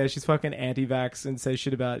they're like, yeah, she's fucking anti-vax and says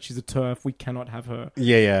shit about she's a TERF. We cannot have her.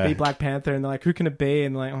 Yeah. Be Black Panther. And they're like, who can it be?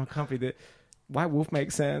 And they're like, oh, it can't be that. White Wolf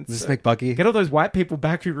makes sense. Just make Bucky. Get all those white people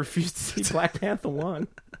back who refused to see Black Panther 1.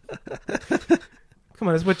 Come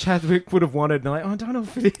on, that's what Chadwick would have wanted. And they're like, oh, I don't know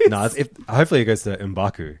if it is. No, hopefully it goes to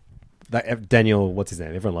M'Baku. Daniel, what's his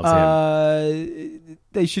name? Everyone loves him.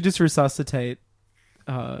 They should just resuscitate,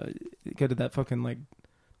 go to that fucking like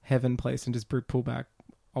heaven place and just pull back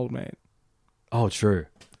old mate. Oh, true.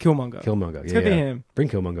 Killmonger. It's gonna be him. Bring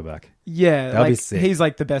Killmonger back. Yeah, That'd be sick. He's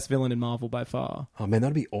like the best villain in Marvel by far. Oh man,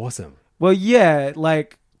 that'd be awesome. Well, yeah,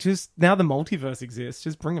 like just now the multiverse exists,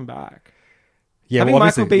 just bring him back. Yeah, having well,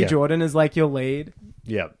 Michael B. yeah. Jordan as like your lead,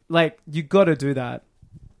 Yeah. like you got to do that.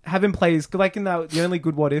 Have him play like in the only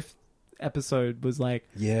good What If episode was like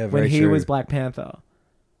very when he true. was Black Panther.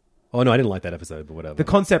 Oh no, I didn't like that episode, but whatever. The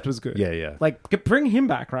concept was good. Yeah. Like bring him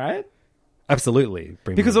back, right? Absolutely.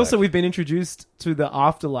 Because also we've been introduced to the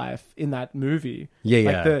afterlife in that movie.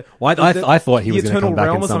 Yeah. Like I thought he was the going to Eternal come back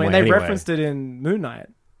Realm in or some something. way They anyway. referenced it in Moon Knight.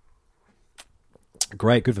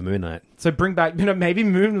 Great, good for Moon Knight. So bring back, maybe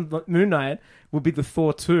Moon Knight will be the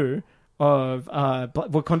Thor 2 of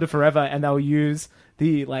Wakanda Forever, and they'll use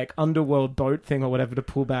the like underworld boat thing or whatever to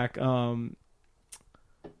pull back Killmonger.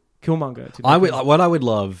 What I would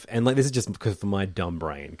love, and like this is just because of my dumb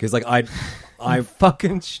brain, because like I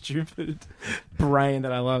fucking stupid brain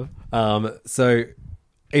that I love. So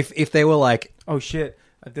if they were like, oh shit,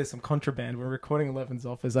 there's some contraband. We're recording 11's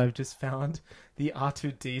office. I've just found the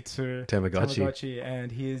R2D2 Tamagotchi,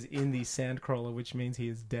 and he is in the Sandcrawler, which means he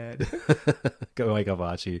is dead. go wake up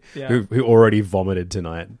Archie, Yeah. who already vomited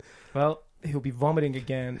tonight. Well, he'll be vomiting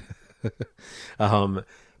again.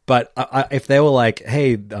 But if they were like,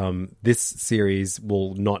 hey, this series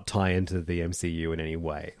will not tie into the MCU in any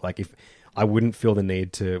way, like if I wouldn't feel the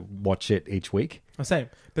need to watch it each week. I'm saying,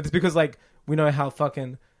 but it's because like we know how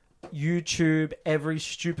fucking YouTube, every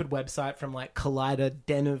stupid website from like Collider,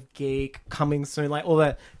 Den of Geek, Coming Soon, like all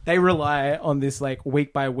that, they rely on this like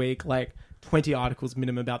week by week, like 20 articles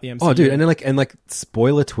minimum about the MCU. Oh, dude, and then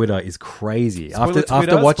spoiler Twitter is crazy. Spoiler after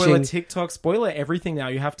Twitter, watching spoiler TikTok, spoiler everything now.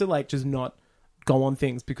 You have to like just not go on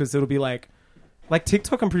things because it'll be like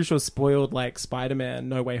TikTok. I'm pretty sure spoiled like Spider-Man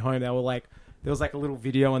No Way Home. They were like there was like a little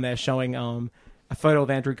video and they're showing a photo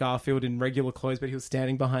of Andrew Garfield in regular clothes, but he was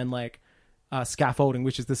standing behind like scaffolding,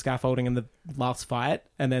 which is the scaffolding in the last fight,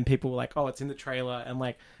 and then people were like, oh, it's in the trailer, and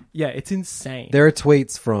like, yeah, it's insane. There are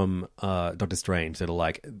tweets from Doctor Strange that are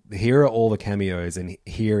like, here are all the cameos and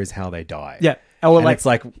here is how they die. Yeah. Or and like, it's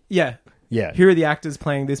like, yeah. Here are the actors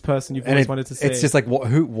playing this person you've always wanted to see. It's just like,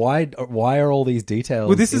 why are all these details?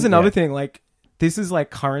 Well, this is another thing. Like, this is like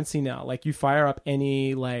currency now. Like, you fire up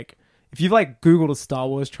any, like, if you've like Googled a Star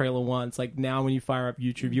Wars trailer once, like now when you fire up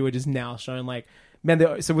YouTube, you are just now showing like,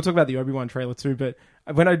 man, so we'll talk about the Obi-Wan trailer too, but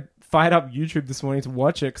when I fired up YouTube this morning to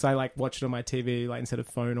watch it, because I like watched it on my TV, like instead of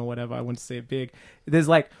phone or whatever, I want to see it big. There's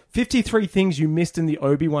like 53 things you missed in the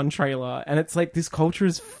Obi-Wan trailer, and it's like this culture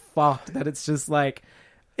is fucked that it's just like,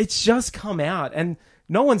 it's just come out, and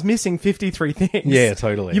no one's missing 53 things. Yeah,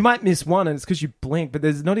 totally. You might miss one and it's because you blink, but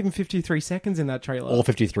there's not even 53 seconds in that trailer. All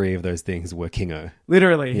 53 of those things were Kingo.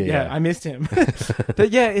 Literally, Yeah. I missed him.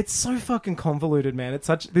 But yeah, it's so fucking convoluted, man. It's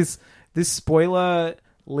such this spoiler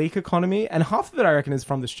leak economy, and half of it I reckon is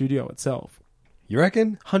from the studio itself. You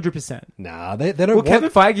reckon? 100%. Nah, they don't Well, want... Kevin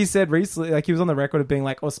Feige said recently, like he was on the record of being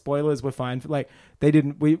like, "Oh, spoilers were fine. Like we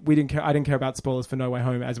didn't care. I didn't care about spoilers for No Way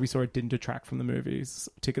Home, as we saw it didn't detract from the movie's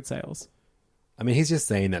ticket sales." I mean, he's just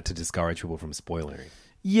saying that to discourage people from spoiling.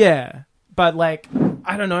 Yeah, but like,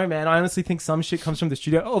 I don't know, man. I honestly think some shit comes from the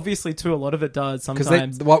studio. Obviously, too, a lot of it does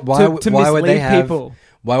sometimes. Why would they have people?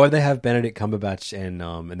 Why would they have Benedict Cumberbatch and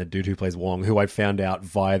the dude who plays Wong, who I found out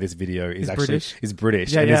via this video is actually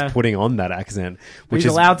British Yeah, and yeah. is putting on that accent, which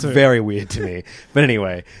He's is allowed to. very weird to me. But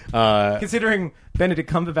anyway, Considering Benedict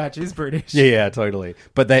Cumberbatch is British. yeah, totally.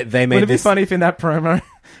 But they made Wouldn't it be this funny if in that promo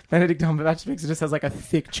Benedict Cumberbatch speaks, it just has like a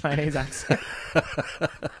thick Chinese accent?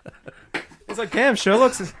 It's like, damn,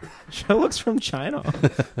 Sherlock's from China.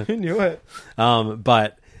 Who knew it?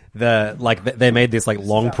 but they made this like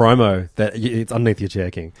long promo that it's underneath your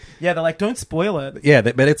chair, King. Yeah, they're like, don't spoil it. Yeah,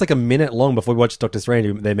 but it's like a minute long before we watched Doctor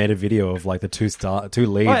Strange. They made a video of like the two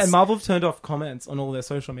leads. Oh, and Marvel have turned off comments on all their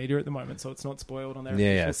social media at the moment, so it's not spoiled on their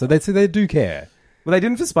Yeah. official So stuff. they do care. Well, they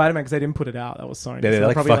didn't for Spider-Man because they didn't put it out. That was Sony. Yeah, they're So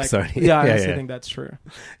like, probably fuck Sony. Yeah, I Yeah, honestly yeah. think that's true.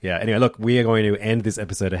 Yeah. Anyway, look, we are going to end this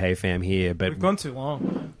episode of Hey Fam here, but We've gone too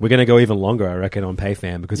long. we're going to go even longer, I reckon, on Pay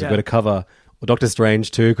Fam because Yeah. we've got to cover Doctor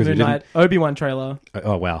Strange too. Because we Moon didn't. Knight, Obi-Wan trailer.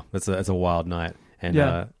 Oh wow, that's a wild night. And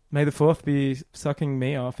Yeah. May the 4th be sucking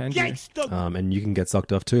me off, and you. and you can get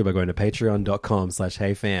sucked off too by going to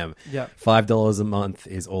patreon.com/heyfam. Yeah. $5 a month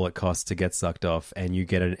is all it costs to get sucked off, and you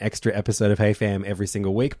get an extra episode of Hey Fam every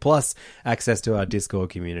single week, plus access to our Discord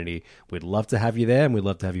community. We'd love to have you there, and we'd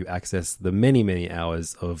love to have you access the many, many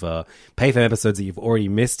hours of Pay Fam episodes that you've already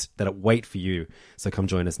missed that wait for you. So come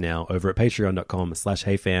join us now over at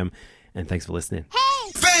patreon.com/heyfam, and thanks for listening.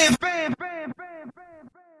 Hey! Bam! Bam! Bam!